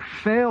plan for a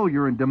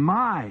failure and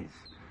demise.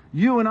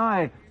 You and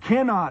I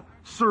cannot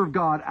serve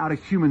God out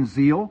of human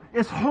zeal.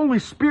 It's Holy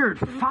Spirit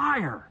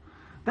fire.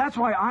 That's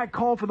why I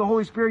call for the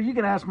Holy Spirit. You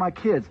can ask my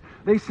kids.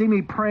 They see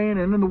me praying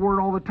and in the Word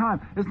all the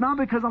time. It's not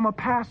because I'm a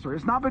pastor.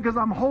 It's not because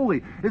I'm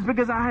holy. It's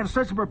because I have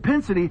such a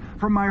propensity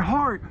for my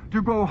heart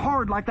to grow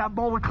hard like that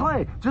ball of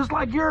clay, just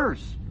like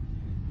yours.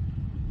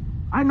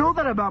 I know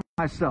that about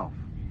myself.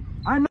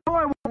 I know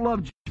I won't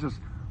love Jesus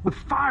with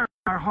fire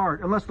in my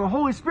heart unless the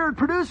Holy Spirit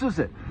produces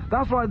it.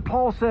 That's why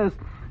Paul says,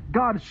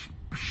 God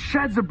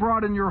sheds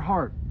abroad in your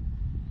heart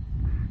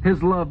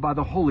His love by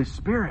the Holy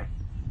Spirit.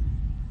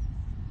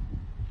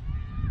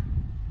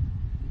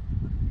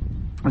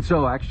 And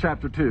so, Acts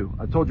chapter 2.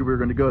 I told you we were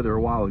going to go there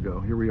a while ago.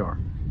 Here we are.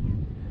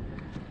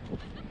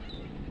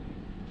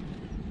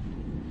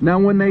 Now,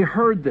 when they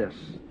heard this,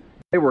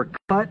 they were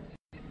cut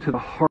to the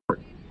heart.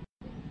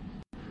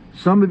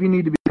 Some of you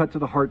need to be cut to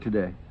the heart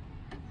today.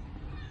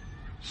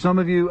 Some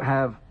of you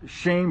have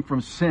shame from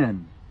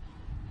sin.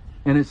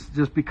 And it's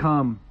just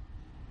become,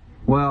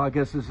 well, I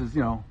guess this is,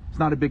 it's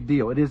not a big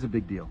deal. It is a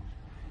big deal.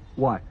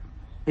 Why?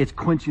 It's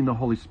quenching the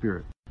Holy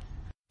Spirit.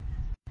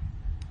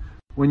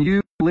 When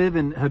you live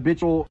in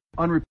habitual,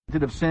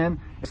 unrepentant of sin,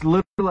 it's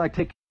literally like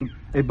taking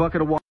a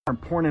bucket of water and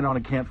pouring it on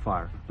a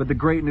campfire. But the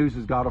great news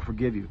is God will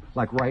forgive you,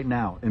 like right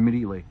now,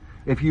 immediately,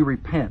 if you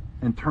repent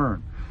and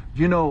turn.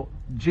 Do you know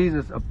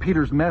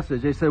Peter's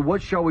message? They said,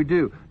 what shall we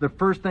do? The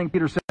first thing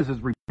Peter says is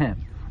repent.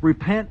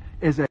 Repent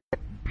is a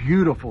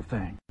beautiful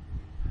thing.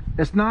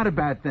 It's not a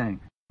bad thing.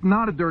 It's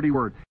not a dirty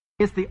word.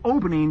 It's the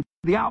opening,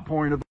 the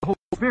outpouring of the Holy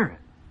Spirit.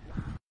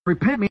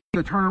 Repent means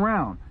to turn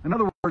around. In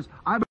other words,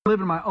 I've been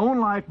living my own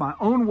life, my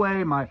own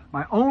way, my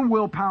own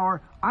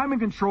willpower. I'm in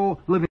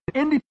control, living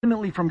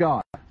independently from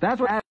God.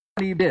 That's what Adam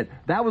and Eve did.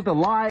 That was the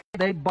lie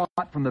they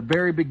bought from the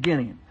very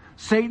beginning.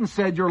 Satan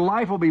said, your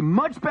life will be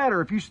much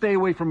better if you stay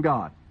away from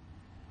God.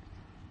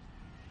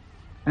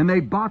 And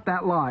they bought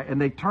that lie,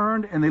 and they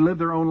turned and they lived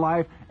their own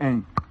life,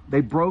 and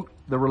they broke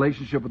the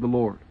relationship with the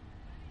Lord.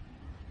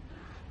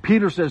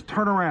 Peter says,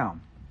 turn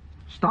around.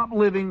 Stop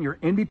living your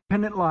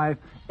independent life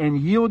and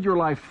yield your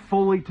life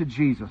fully to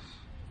Jesus.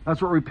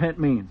 That's what repent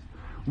means.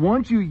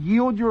 Once you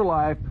yield your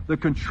life, the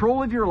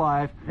control of your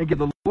life, and give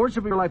the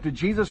lordship of your life to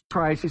Jesus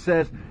Christ, he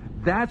says,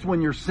 that's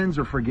when your sins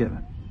are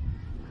forgiven.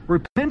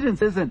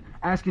 Repentance isn't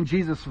asking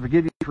Jesus to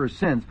forgive you for his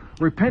sins.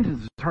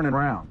 Repentance is turning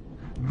around.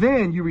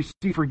 Then you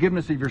receive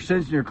forgiveness of your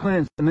sins and you're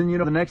cleansed. And then you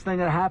know the next thing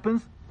that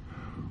happens?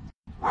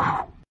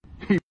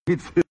 He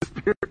puts his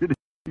Spirit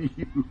in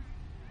you.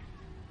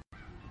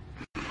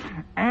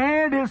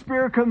 And his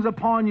Spirit comes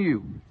upon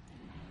you.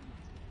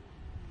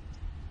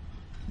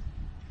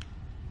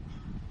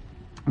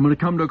 I'm going to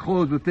come to a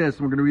close with this,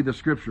 and we're going to read the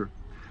scripture.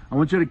 I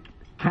want you to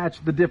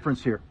catch the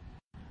difference here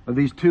of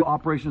these two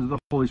operations of the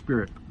Holy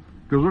Spirit.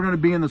 Because we're going to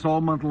be in this all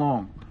month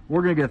long.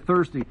 We're going to get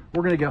thirsty,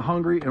 we're going to get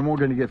hungry, and we're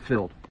going to get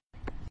filled.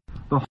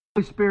 The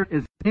Holy Spirit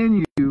is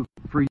in you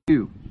for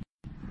you.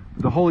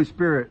 The Holy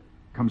Spirit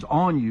comes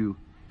on you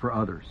for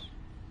others.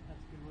 That's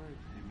good word.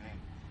 Amen.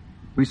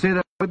 We say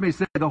that with me.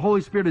 Say, the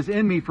Holy Spirit is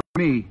in me for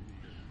me,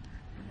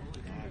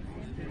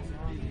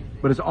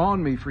 but it's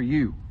on me for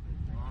you.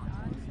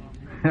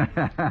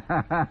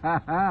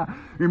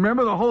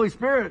 Remember, the Holy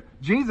Spirit,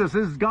 Jesus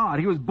is God.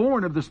 He was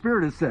born of the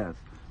Spirit, it says.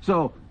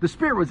 So the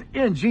Spirit was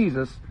in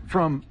Jesus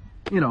from,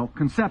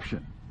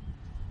 conception.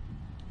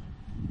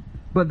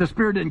 But the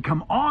Spirit didn't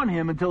come on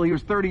him until he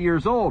was 30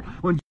 years old.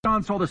 When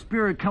John saw the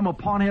Spirit come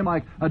upon him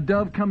like a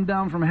dove come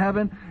down from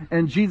heaven,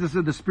 and Jesus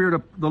said, the Spirit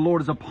of the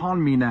Lord is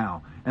upon me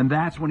now. And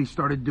that's when he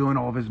started doing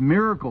all of his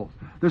miracles.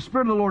 The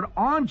Spirit of the Lord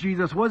on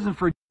Jesus wasn't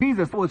for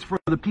Jesus, it was for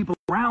the people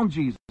around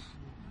Jesus,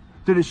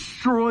 to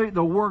destroy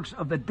the works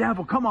of the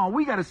devil. Come on,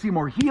 we got to see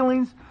more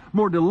healings,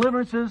 more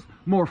deliverances,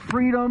 more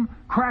freedom,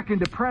 cracking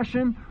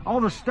depression,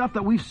 all the stuff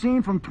that we've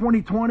seen from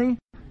 2020.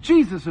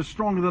 Jesus is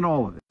stronger than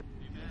all of it.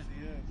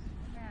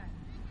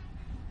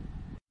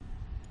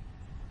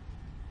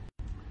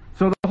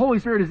 So the Holy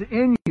Spirit is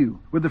in you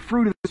with the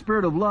fruit of the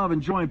Spirit of love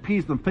and joy and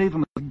peace and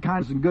faithfulness and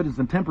kindness and goodness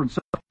and temperance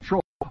and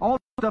self-control. All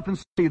the stuff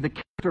inside the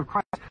character of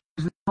Christ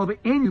is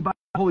in you by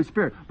the Holy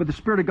Spirit. But the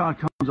Spirit of God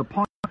comes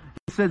upon you.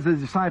 He says to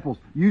his disciples,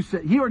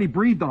 he already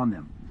breathed on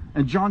them.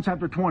 In John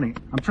chapter 20,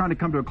 I'm trying to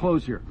come to a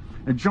close here.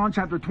 In John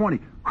chapter 20,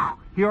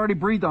 he already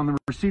breathed on them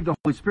and received the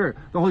Holy Spirit.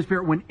 The Holy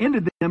Spirit went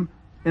into them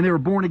and they were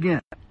born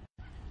again.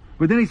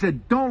 But then he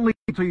said, don't leave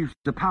until you receive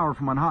the power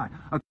from on high.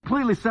 A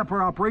completely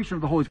separate operation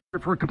of the Holy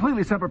Spirit for a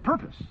completely separate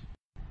purpose.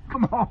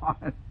 Come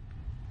on.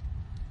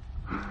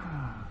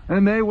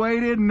 And they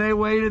waited and they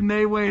waited and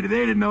they waited. They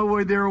didn't know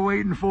what they were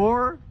waiting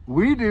for.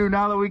 We do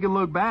now that we can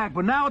look back.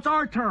 But now it's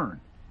our turn.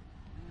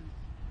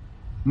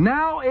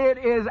 Now it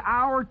is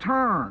our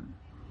turn.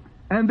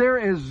 And there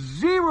is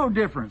zero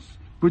difference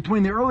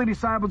between the early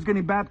disciples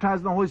getting baptized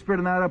in the Holy Spirit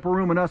in that upper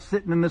room and us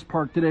sitting in this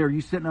park today, or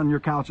you sitting on your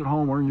couch at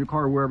home or in your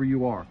car, wherever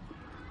you are.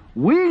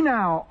 We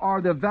now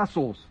are the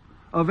vessels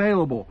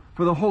available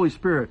for the Holy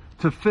Spirit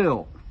to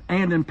fill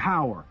and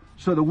empower,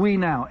 so that we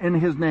now, in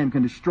his name,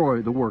 can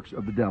destroy the works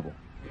of the devil.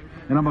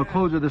 And I'm going to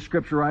close with this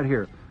scripture right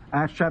here.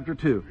 Acts chapter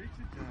 2.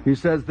 He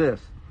says this.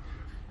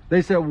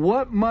 They said,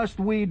 what must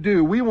we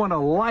do? We want a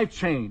life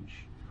change.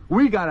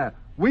 We gotta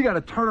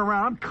turn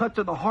around. I'm cut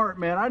to the heart,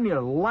 man. I need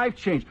a life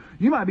change.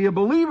 You might be a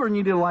believer and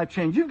you need a life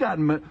change. You've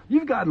gotten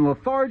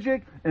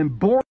lethargic and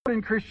bored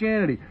in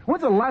Christianity.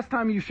 When's the last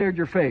time you shared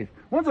your faith?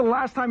 When's the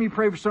last time you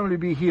prayed for somebody to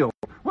be healed?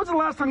 When's the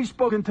last time you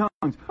spoke in tongues?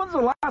 When's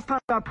the last time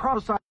God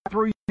prophesied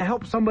through you to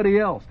help somebody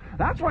else?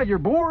 That's why you're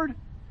bored.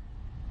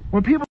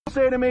 When people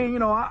say to me,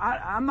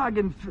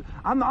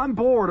 I'm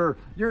bored, or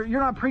you're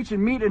not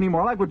preaching meat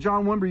anymore. I like what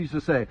John Wimber used to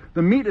say.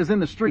 The meat is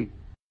in the street.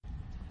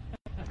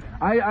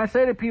 I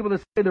say to people that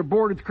say they're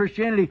bored with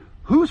Christianity,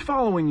 who's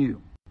following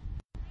you?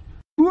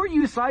 Who are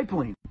you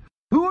discipling?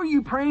 Who are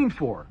you praying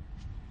for?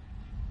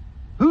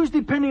 Who's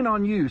depending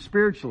on you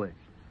spiritually?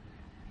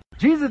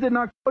 Jesus did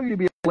not call you to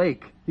be a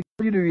lake. He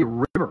called you to be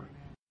a river.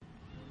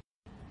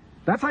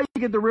 That's how you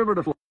get the river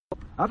to flow.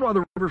 That's why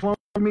the river's flowing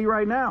to me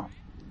right now.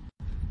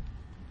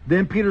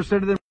 Then Peter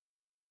said to them,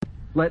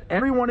 let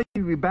every one of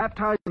you be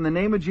baptized in the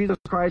name of Jesus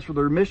Christ for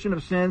the remission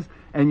of sins,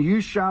 and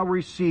you shall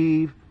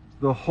receive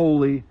the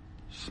Holy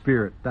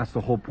Spirit. That's the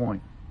whole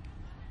point.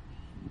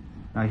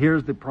 Now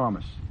here's the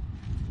promise.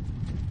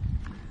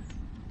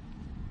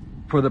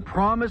 For the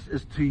promise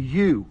is to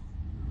you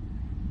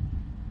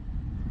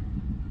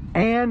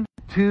and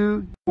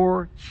to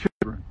your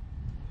children.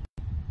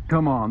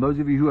 Come on, those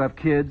of you who have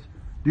kids,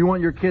 do you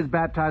want your kids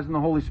baptized in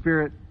the Holy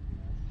Spirit?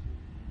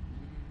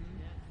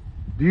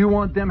 Do you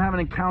want them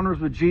having encounters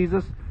with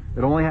Jesus?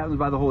 It only happens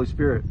by the Holy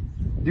Spirit.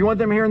 Do you want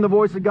them hearing the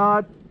voice of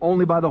God?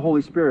 Only by the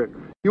Holy Spirit.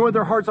 You want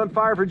their hearts on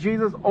fire for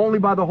Jesus? Only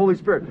by the Holy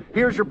Spirit.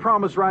 Here's your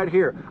promise right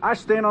here. I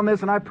stand on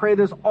this and I pray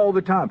this all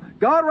the time.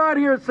 God right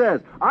here it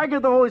says, I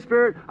get the Holy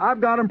Spirit,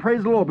 I've got him,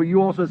 praise the Lord. But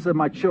you also said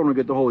my children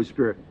get the Holy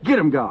Spirit. Get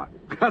him, God.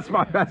 That's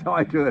how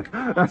I do it.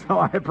 That's how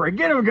I pray.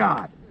 Get him,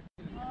 God.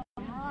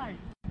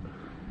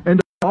 And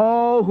to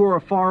all who are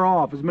far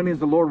off, as many as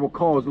the Lord will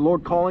call. Is the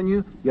Lord calling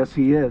you? Yes,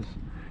 he is.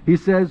 He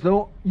says,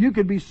 though you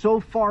could be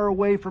so far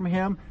away from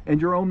him in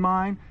your own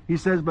mind, he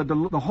says, but the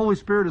Holy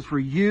Spirit is for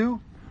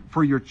you,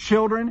 for your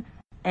children,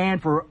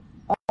 and for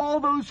all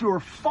those who are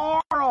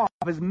far off,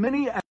 as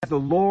many as the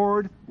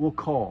Lord will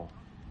call.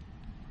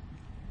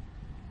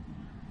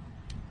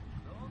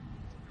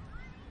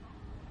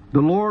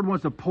 The Lord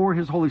wants to pour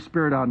his Holy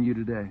Spirit on you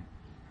today.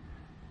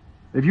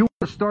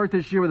 to start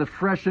this year with a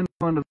fresh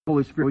infilling of the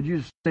Holy Spirit, would you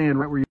just stand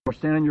right where you are?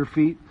 Stand on your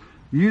feet.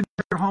 You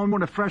at your home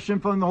want a fresh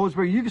infilling of the Holy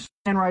Spirit, you can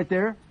stand right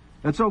there.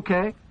 That's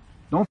okay.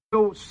 Don't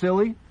feel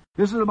silly.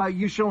 This is about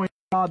you showing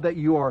God that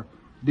you are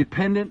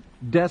dependent,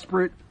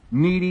 desperate,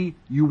 needy.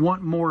 You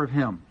want more of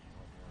Him.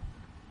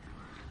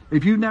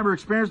 If you've never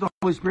experienced the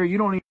Holy Spirit, you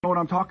don't even know what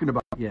I'm talking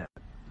about yet.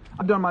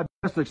 I've done my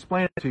best to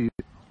explain it to you.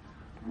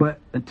 But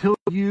until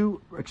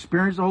you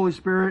experience the Holy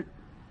Spirit,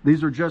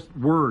 these are just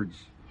words.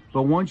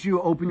 But once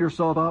you open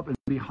yourself up and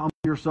be humble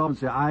yourself and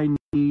say, I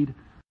need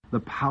the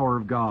power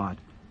of God,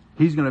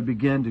 He's going to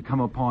begin to come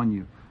upon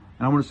you.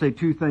 And I want to say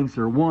two things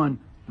here. One,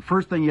 the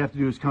first thing you have to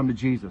do is come to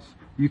Jesus.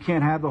 You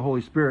can't have the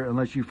Holy Spirit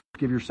unless you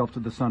give yourself to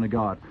the Son of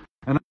God.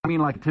 And I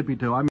mean like a tippy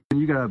toe. I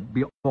mean you got to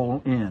be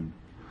all in.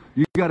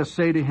 You got to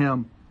say to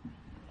Him,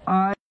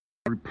 I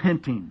am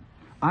repenting.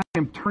 I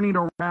am turning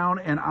around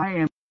and I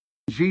am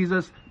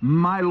Jesus,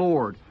 my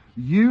Lord.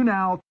 You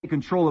now take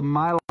control of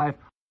my life.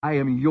 I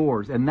am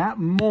yours. And that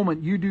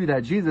moment you do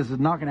that, Jesus is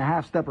not going to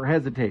half step or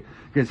hesitate,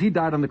 because He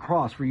died on the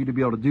cross for you to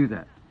be able to do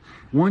that.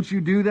 Once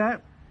you do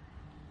that,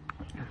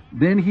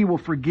 then He will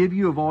forgive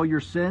you of all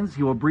your sins.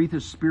 He will breathe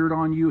His Spirit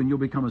on you and you'll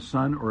become a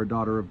son or a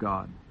daughter of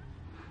God.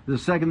 The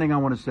second thing I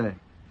want to say.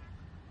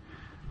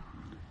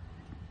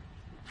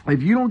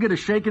 If you don't get a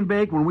shake and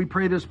bake when we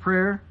pray this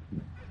prayer,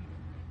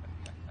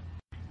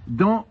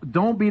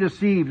 don't be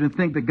deceived and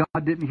think that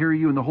God didn't hear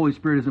you and the Holy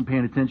Spirit isn't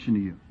paying attention to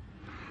you.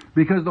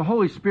 Because the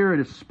Holy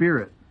Spirit is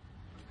spirit.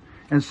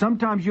 And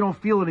sometimes you don't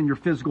feel it in your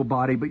physical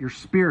body, but your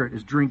spirit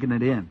is drinking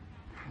it in.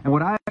 And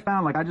what I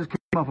found, like I just came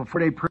off a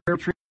 4-day prayer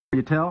retreat,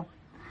 you tell?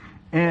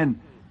 And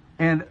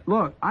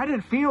look, I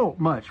didn't feel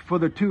much for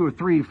the 2 or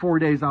 3, 4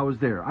 days I was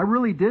there. I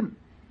really didn't.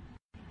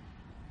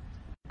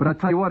 But I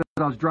tell you what,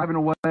 as I was driving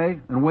away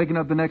and waking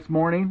up the next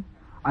morning,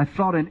 I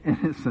felt an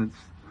innocence.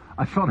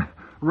 I felt a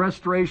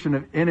restoration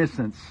of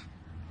innocence.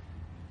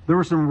 There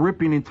was some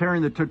ripping and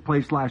tearing that took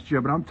place last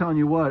year, but I'm telling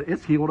you what,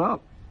 it's healed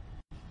up.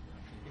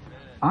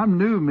 I'm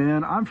new,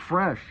 man. I'm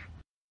fresh.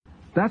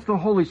 That's the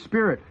Holy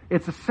Spirit.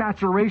 It's a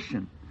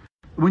saturation.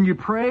 When you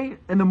pray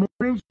in the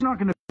mornings, you're not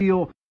going to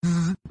feel.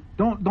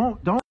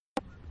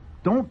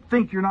 Don't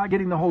think you're not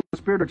getting the Holy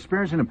Spirit or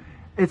experiencing Him.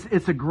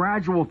 It's a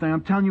gradual thing.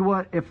 I'm telling you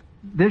what, if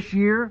this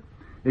year,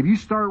 if you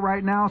start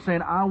right now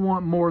saying, I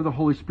want more of the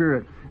Holy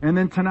Spirit, and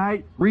then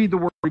tonight, read the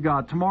Word of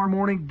God. Tomorrow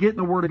morning, get in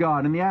the Word of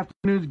God. In the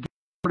afternoons, get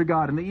in the Word of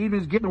God. In the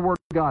evenings, get in the Word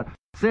of God.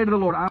 Say to the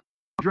Lord, I'm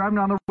driving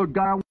down the road.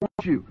 God, I want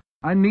you.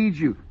 I need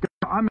you.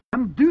 God,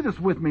 do this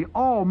with me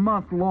all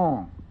month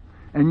long.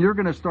 And you're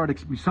going to start,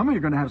 some of you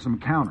are going to have some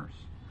encounters.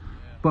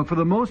 But for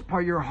the most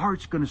part, your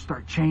heart's going to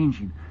start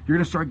changing. You're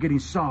going to start getting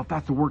soft.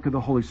 That's the work of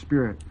the Holy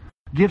Spirit.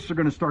 Gifts are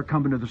going to start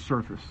coming to the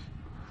surface.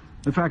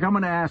 In fact, I'm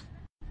going to ask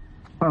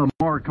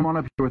Mark, come on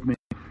up here with me.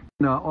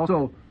 And,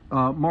 also,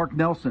 Mark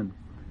Nelson,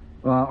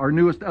 our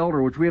newest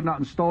elder, which we have not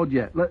installed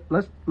yet.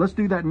 Let's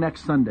do that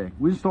next Sunday.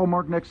 We install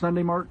Mark next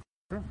Sunday, Mark?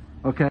 Sure.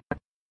 Okay.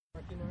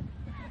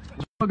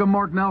 Let's look at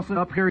Mark Nelson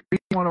up here. He's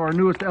one of our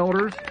newest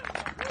elders.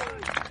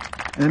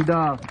 And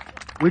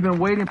we've been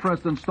waiting for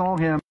us to install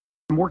him.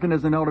 I'm working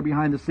as an elder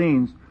behind the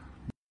scenes.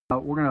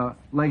 We're going to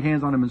lay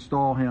hands on him and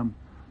install him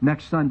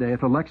next Sunday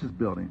at the Lexus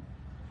building.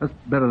 That's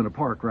better than a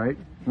park, right?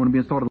 You want to be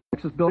installed at the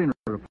Lexus building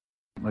or a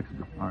Lexus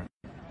building? All right.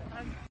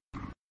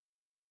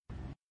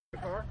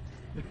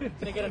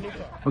 Can I get a new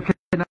car? Okay,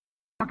 now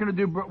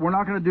we're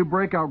not going to do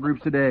breakout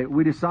groups today.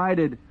 We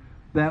decided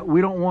that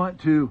we don't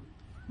want to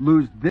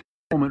lose this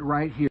moment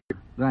right here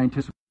that I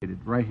anticipated,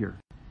 right here.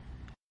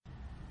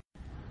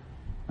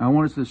 I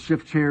want us to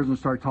shift chairs and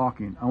start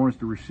talking. I want us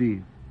to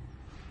receive.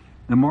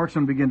 And Mark's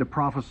going to begin to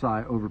prophesy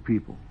over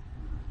people.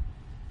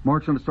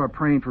 Mark's going to start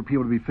praying for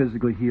people to be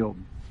physically healed.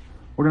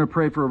 We're going to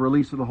pray for a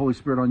release of the Holy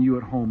Spirit on you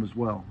at home as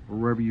well, or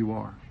wherever you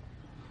are.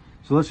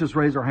 So let's just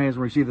raise our hands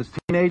and receive this.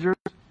 Teenagers,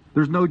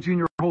 there's no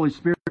junior Holy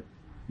Spirit.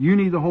 You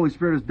need the Holy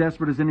Spirit as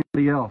desperate as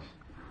anybody else.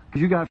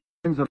 Because you got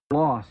friends that are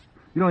lost.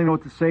 You don't even know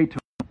what to say to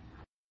them.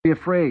 Be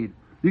afraid.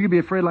 You can be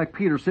afraid like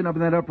Peter, sitting up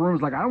in that upper room.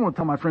 Is like, I don't want to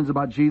tell my friends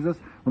about Jesus.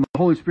 When the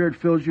Holy Spirit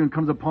fills you and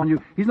comes upon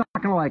you, He's not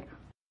going to like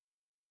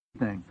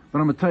thing. But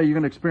I'm going to tell you, you're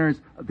going to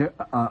experience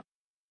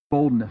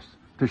boldness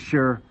to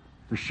share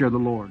the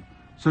Lord.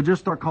 So just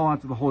start calling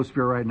out to the Holy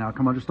Spirit right now.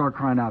 Come on, just start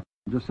crying out.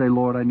 Just say,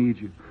 Lord, I need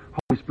you.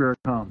 Holy Spirit,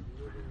 come.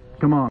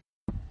 Come on.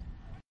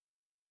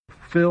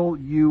 Fill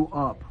you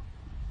up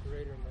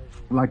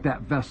like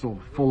that vessel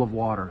full of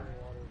water.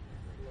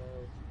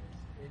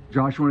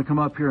 Josh, you want to come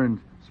up here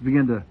and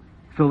begin to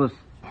fill this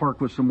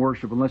park with some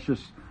worship, and let's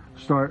just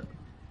start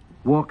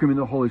welcoming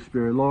the Holy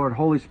Spirit. Lord,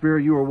 Holy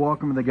Spirit, you are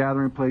welcome in the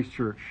Gathering Place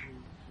Church.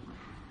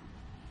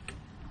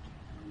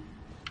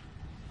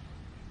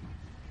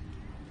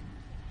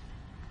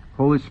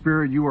 Holy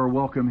Spirit, you are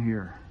welcome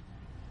here.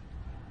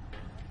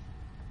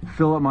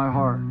 Fill up my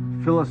heart.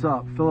 Fill us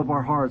up. Fill up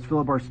our hearts. Fill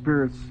up our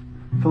spirits.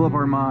 Fill up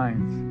our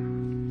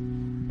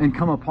minds. And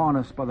come upon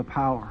us by the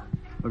power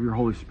of your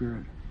Holy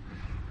Spirit.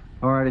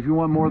 All right, if you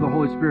want more of the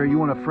Holy Spirit, you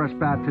want a fresh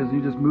baptism,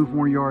 you just move from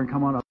where you are and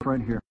come on up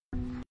front here.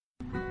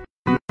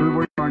 Move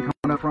where you are and come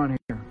on up front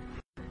here.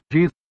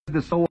 Jesus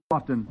this so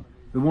often.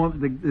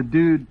 The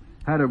dude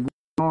had a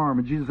arm,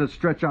 and Jesus said,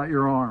 "Stretch out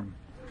your arm."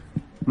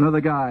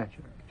 Another guy,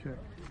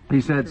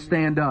 he said,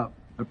 "Stand up."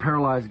 A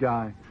paralyzed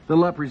guy. The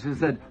leper, he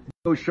said,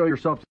 "Go show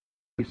yourself to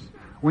the priest."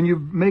 When you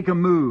make a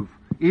move,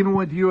 even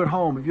with you at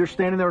home, if you're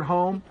standing there at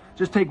home,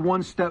 just take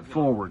one step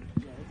forward.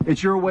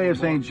 It's your way of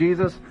saying,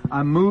 "Jesus,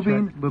 I'm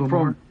moving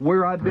from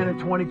where I've been in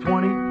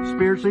 2020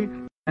 spiritually,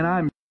 and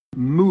I'm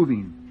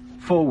moving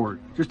forward."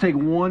 Just take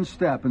one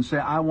step and say,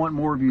 "I want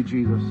more of you,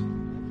 Jesus."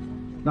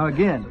 Now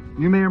again,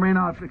 you may or may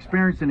not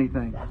experience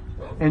anything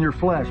in your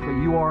flesh, but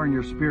you are in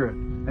your spirit,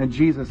 and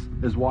Jesus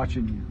is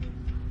watching you.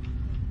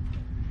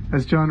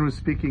 As John was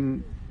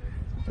speaking,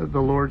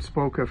 the Lord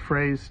spoke a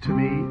phrase to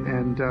me,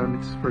 and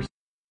it's for this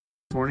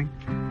morning.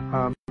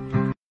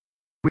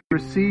 We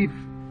receive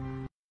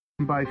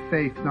by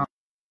faith, not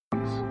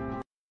things.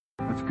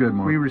 That's good,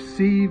 Mark. We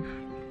receive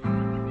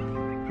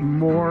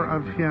more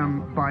of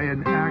Him by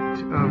an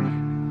act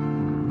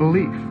of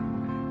belief.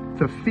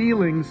 The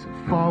feelings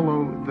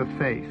follow the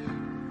faith.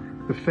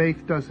 The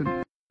faith doesn't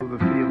follow the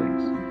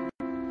feelings.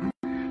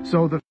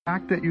 So the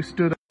fact that you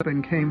stood up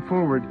and came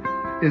forward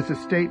is a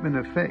statement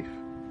of faith.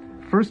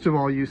 First of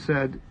all, you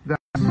said,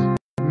 "That's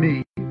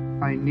me.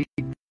 I need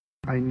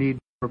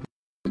more of the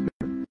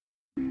Spirit."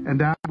 And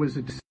that was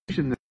a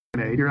decision that you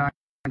made. You're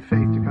acting in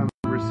faith to come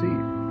and receive.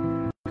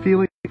 The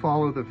feelings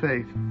follow the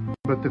faith,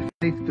 but the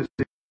faith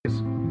decision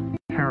is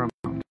paramount.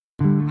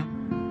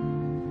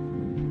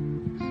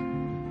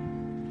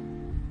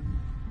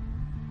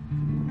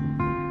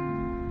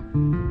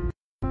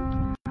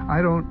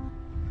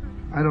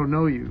 I don't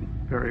know you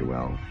very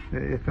well,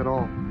 if at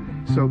all.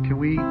 So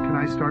can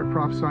I start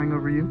prophesying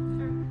over you?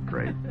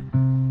 Great.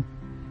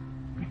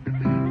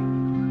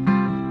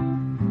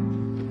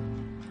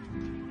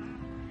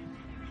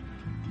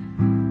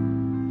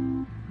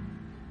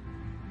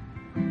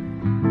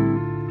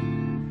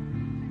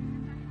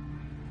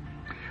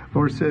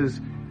 Lord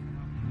says,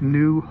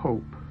 new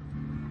hope.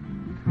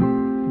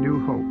 New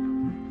hope.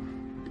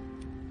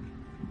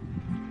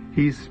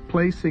 He's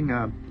placing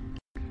a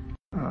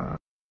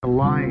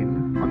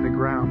line on the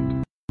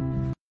ground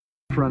in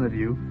front of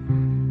you,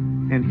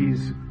 and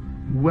He's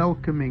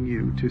welcoming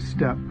you to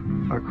step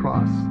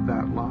across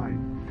that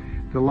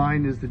line. The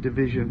line is the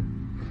division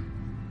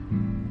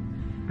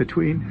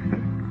between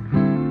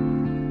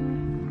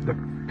the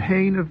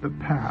pain of the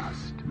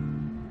past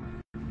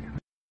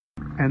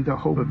and the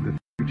hope of the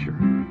future.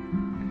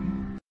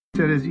 He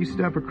said, as you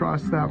step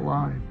across that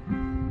line,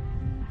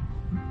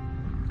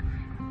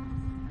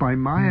 by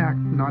my act,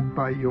 not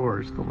by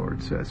yours, the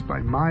Lord says, by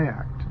my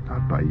act,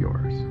 not by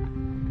yours,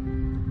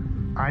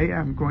 I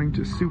am going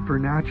to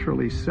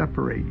supernaturally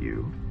separate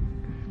you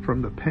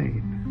from the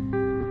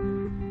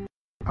pain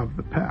of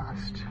the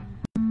past.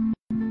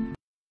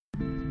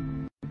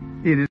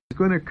 It is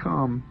going to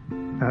come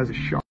as a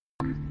shock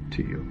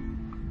to you,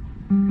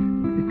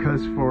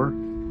 because for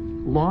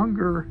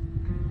longer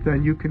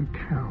than you can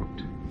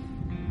count,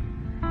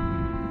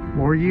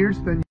 more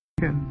years than you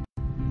can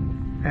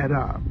add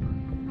up,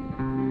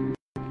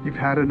 you've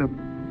had an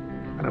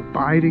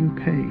abiding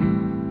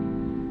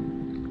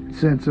pain,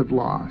 sense of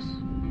loss,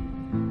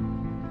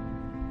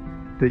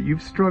 that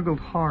you've struggled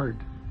hard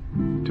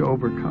to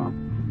overcome.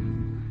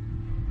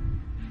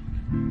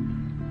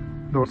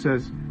 The Lord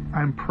says,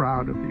 I'm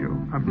proud of you.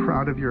 I'm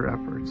proud of your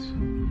efforts.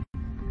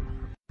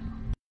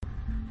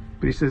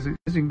 But He says it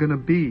isn't going to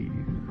be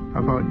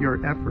about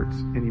your efforts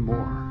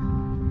anymore.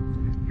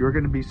 You're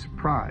going to be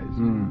surprised.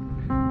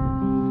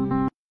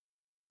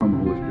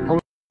 All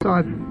of a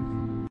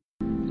sudden,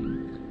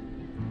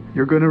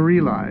 you're going to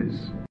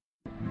realize,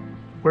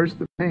 where's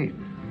the pain?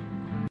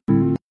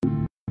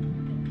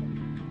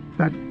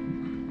 That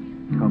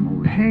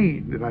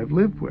pain that I've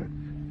lived with,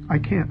 I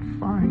can't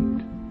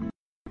find.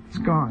 It's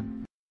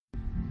gone.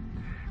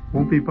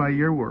 Won't be by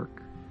your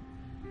work.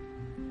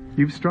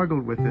 You've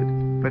struggled with it,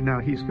 but now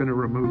He's going to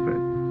remove it.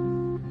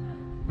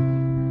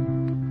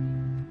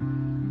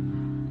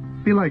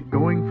 Be like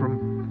going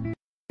from black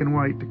and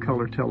white to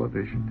color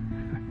television.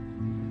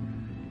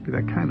 Be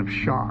that kind of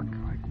shock,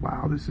 like,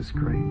 wow, this is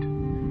great.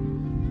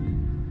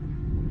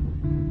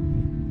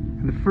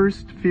 And the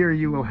first fear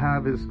you will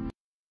have is,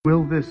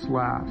 will this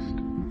last?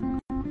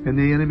 And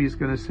the enemy is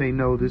going to say,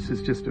 no, this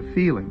is just a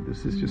feeling.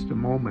 This is just a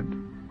moment.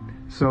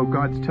 So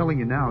God's telling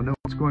you now, no,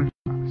 it's going to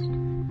last.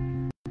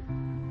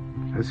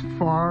 As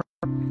far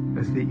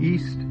as the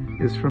east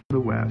is from the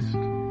west,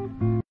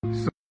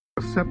 so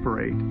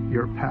separate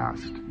your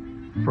past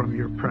from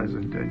your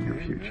present and your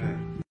future.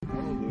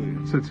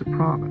 So it's a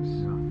promise.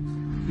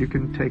 You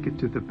can take it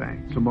to the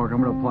bank. So Mark,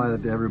 I'm going to apply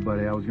that to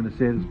everybody. I was going to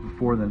say this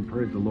before then.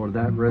 Praise the Lord.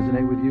 That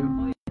resonate with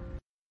you?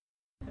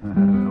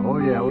 Oh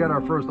yeah, we got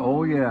our first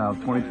oh yeah of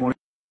 2020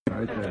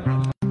 right there.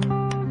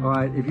 All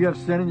right, if you have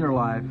sin in your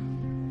life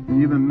and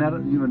you've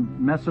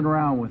been messing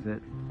around with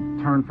it,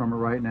 turn from it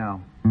right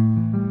now.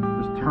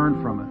 Just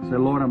turn from it. Say,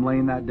 Lord, I'm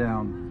laying that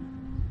down.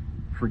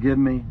 Forgive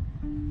me.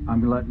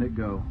 I'm letting it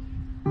go.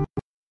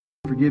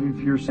 Forgive Him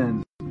for your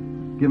sins.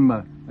 Give Him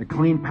a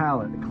clean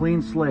palate, a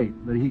clean slate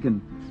that He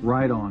can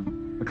write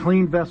on. a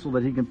clean vessel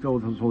that he can fill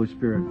with his Holy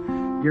Spirit.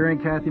 Gary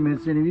and Kathy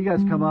Mancini, if you guys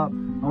come up,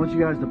 I want you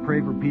guys to pray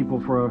for people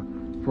for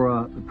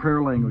a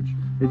prayer language.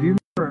 If you've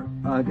never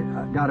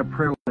got a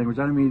prayer language,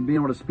 I mean being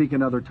able to speak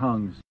in other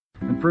tongues.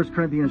 In 1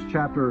 Corinthians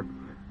chapter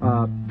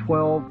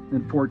 12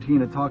 and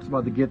 14, it talks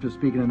about the gift of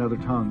speaking in other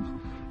tongues.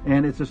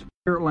 And it's a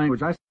spirit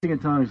language. I speak in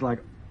tongues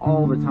like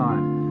all the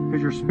time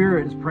because your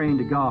spirit is praying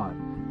to God.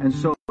 And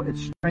so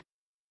it's strange.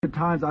 At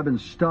times I've been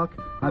stuck,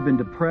 I've been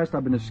depressed,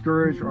 I've been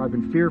discouraged, or I've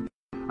been fearful.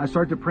 I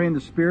start to pray in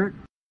the Spirit.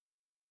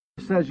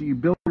 It says that you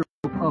build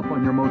yourself up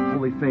on your most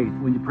holy faith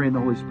when you pray in the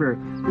Holy Spirit.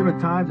 There have been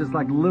times it's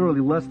like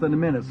literally less than a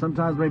minute,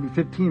 sometimes maybe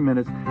 15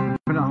 minutes, depending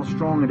on how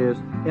strong it is.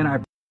 And I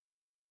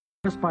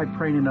just by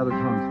praying in other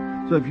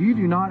tongues. So if you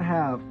do not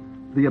have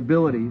the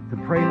ability to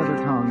pray in other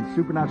tongues,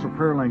 supernatural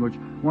prayer language,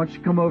 why don't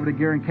you come over to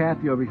Gary and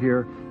Kathy over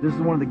here? This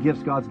is one of the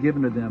gifts God's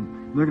given to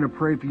them. They're going to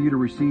pray for you to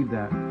receive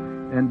that.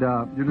 And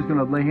you're just going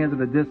to lay hands at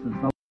a distance.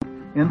 Now,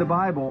 in the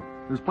Bible,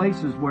 there's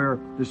places where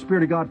the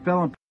Spirit of God fell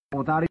on people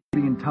without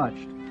even being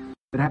touched.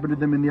 It happened to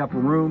them in the upper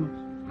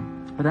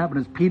room. It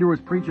happened as Peter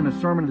was preaching a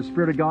sermon, and the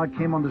Spirit of God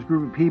came on this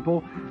group of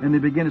people, and they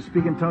began to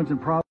speak in tongues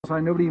and prophesy.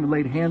 Nobody even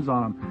laid hands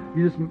on them.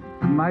 You just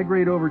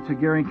migrate over to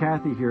Gary and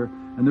Kathy here,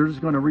 and they're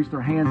just going to reach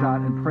their hands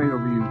out and pray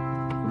over you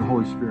with the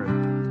Holy Spirit.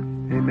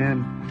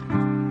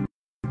 Amen.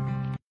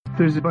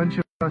 There's a bunch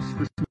of us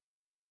this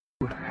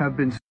who have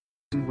been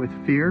struggling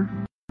with fear.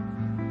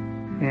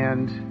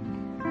 And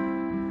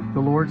the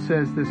Lord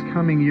says this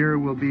coming year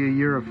will be a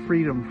year of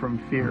freedom from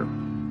fear.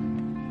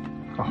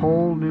 A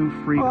whole new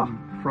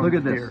freedom from look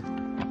at fear.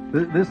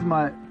 This is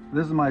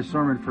my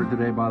sermon for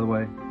today, by the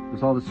way.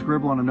 It's all the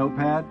scribble on a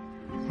notepad.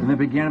 And then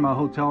began in my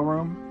hotel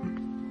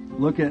room.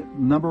 Look at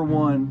number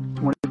 1,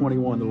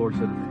 2021, the Lord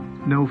said to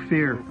me. No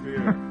fear. No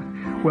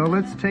fear. Well,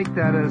 let's take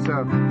that as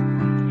a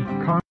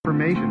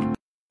confirmation,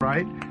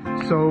 right?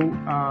 So,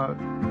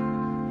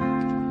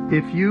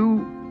 if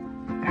you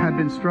have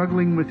been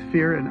struggling with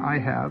fear, and I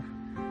have,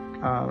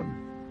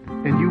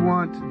 and you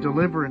want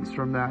deliverance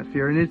from that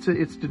fear, and it's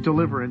the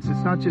deliverance.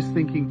 It's not just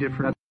thinking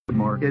different. That's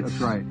Mark. That's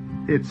right.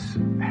 It's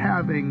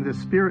having the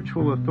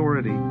spiritual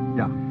authority,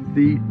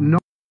 the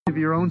knowledge of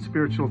your own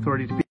spiritual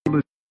authority to be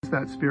able to use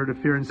that spirit of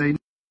fear and say,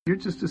 "You're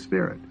just a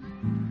spirit.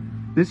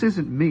 This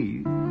isn't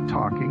me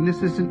talking.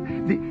 This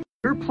isn't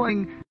you're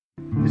playing.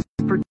 This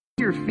is for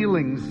your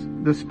feelings.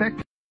 The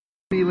spectrum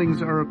of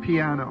feelings are a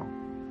piano."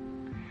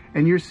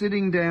 And you're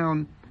sitting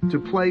down to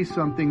play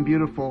something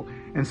beautiful,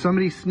 and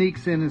somebody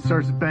sneaks in and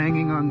starts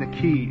banging on the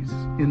keys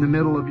in the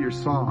middle of your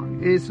song.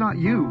 It's not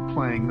you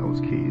playing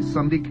those keys.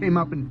 Somebody came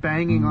up and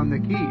banging on the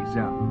keys.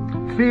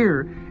 Yeah.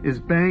 Fear is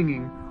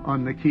banging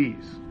on the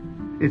keys.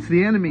 It's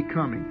the enemy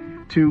coming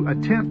to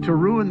attempt to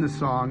ruin the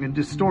song and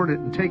distort it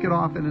and take it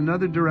off in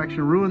another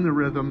direction, ruin the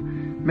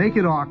rhythm, make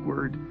it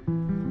awkward.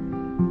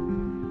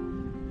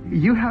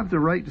 You have the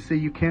right to say,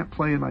 "You can't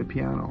play my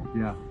piano."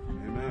 Yeah.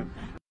 Amen.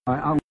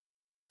 I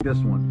this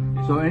one.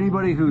 So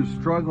anybody who's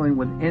struggling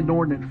with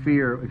inordinate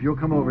fear, if you'll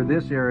come over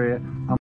this area, I'm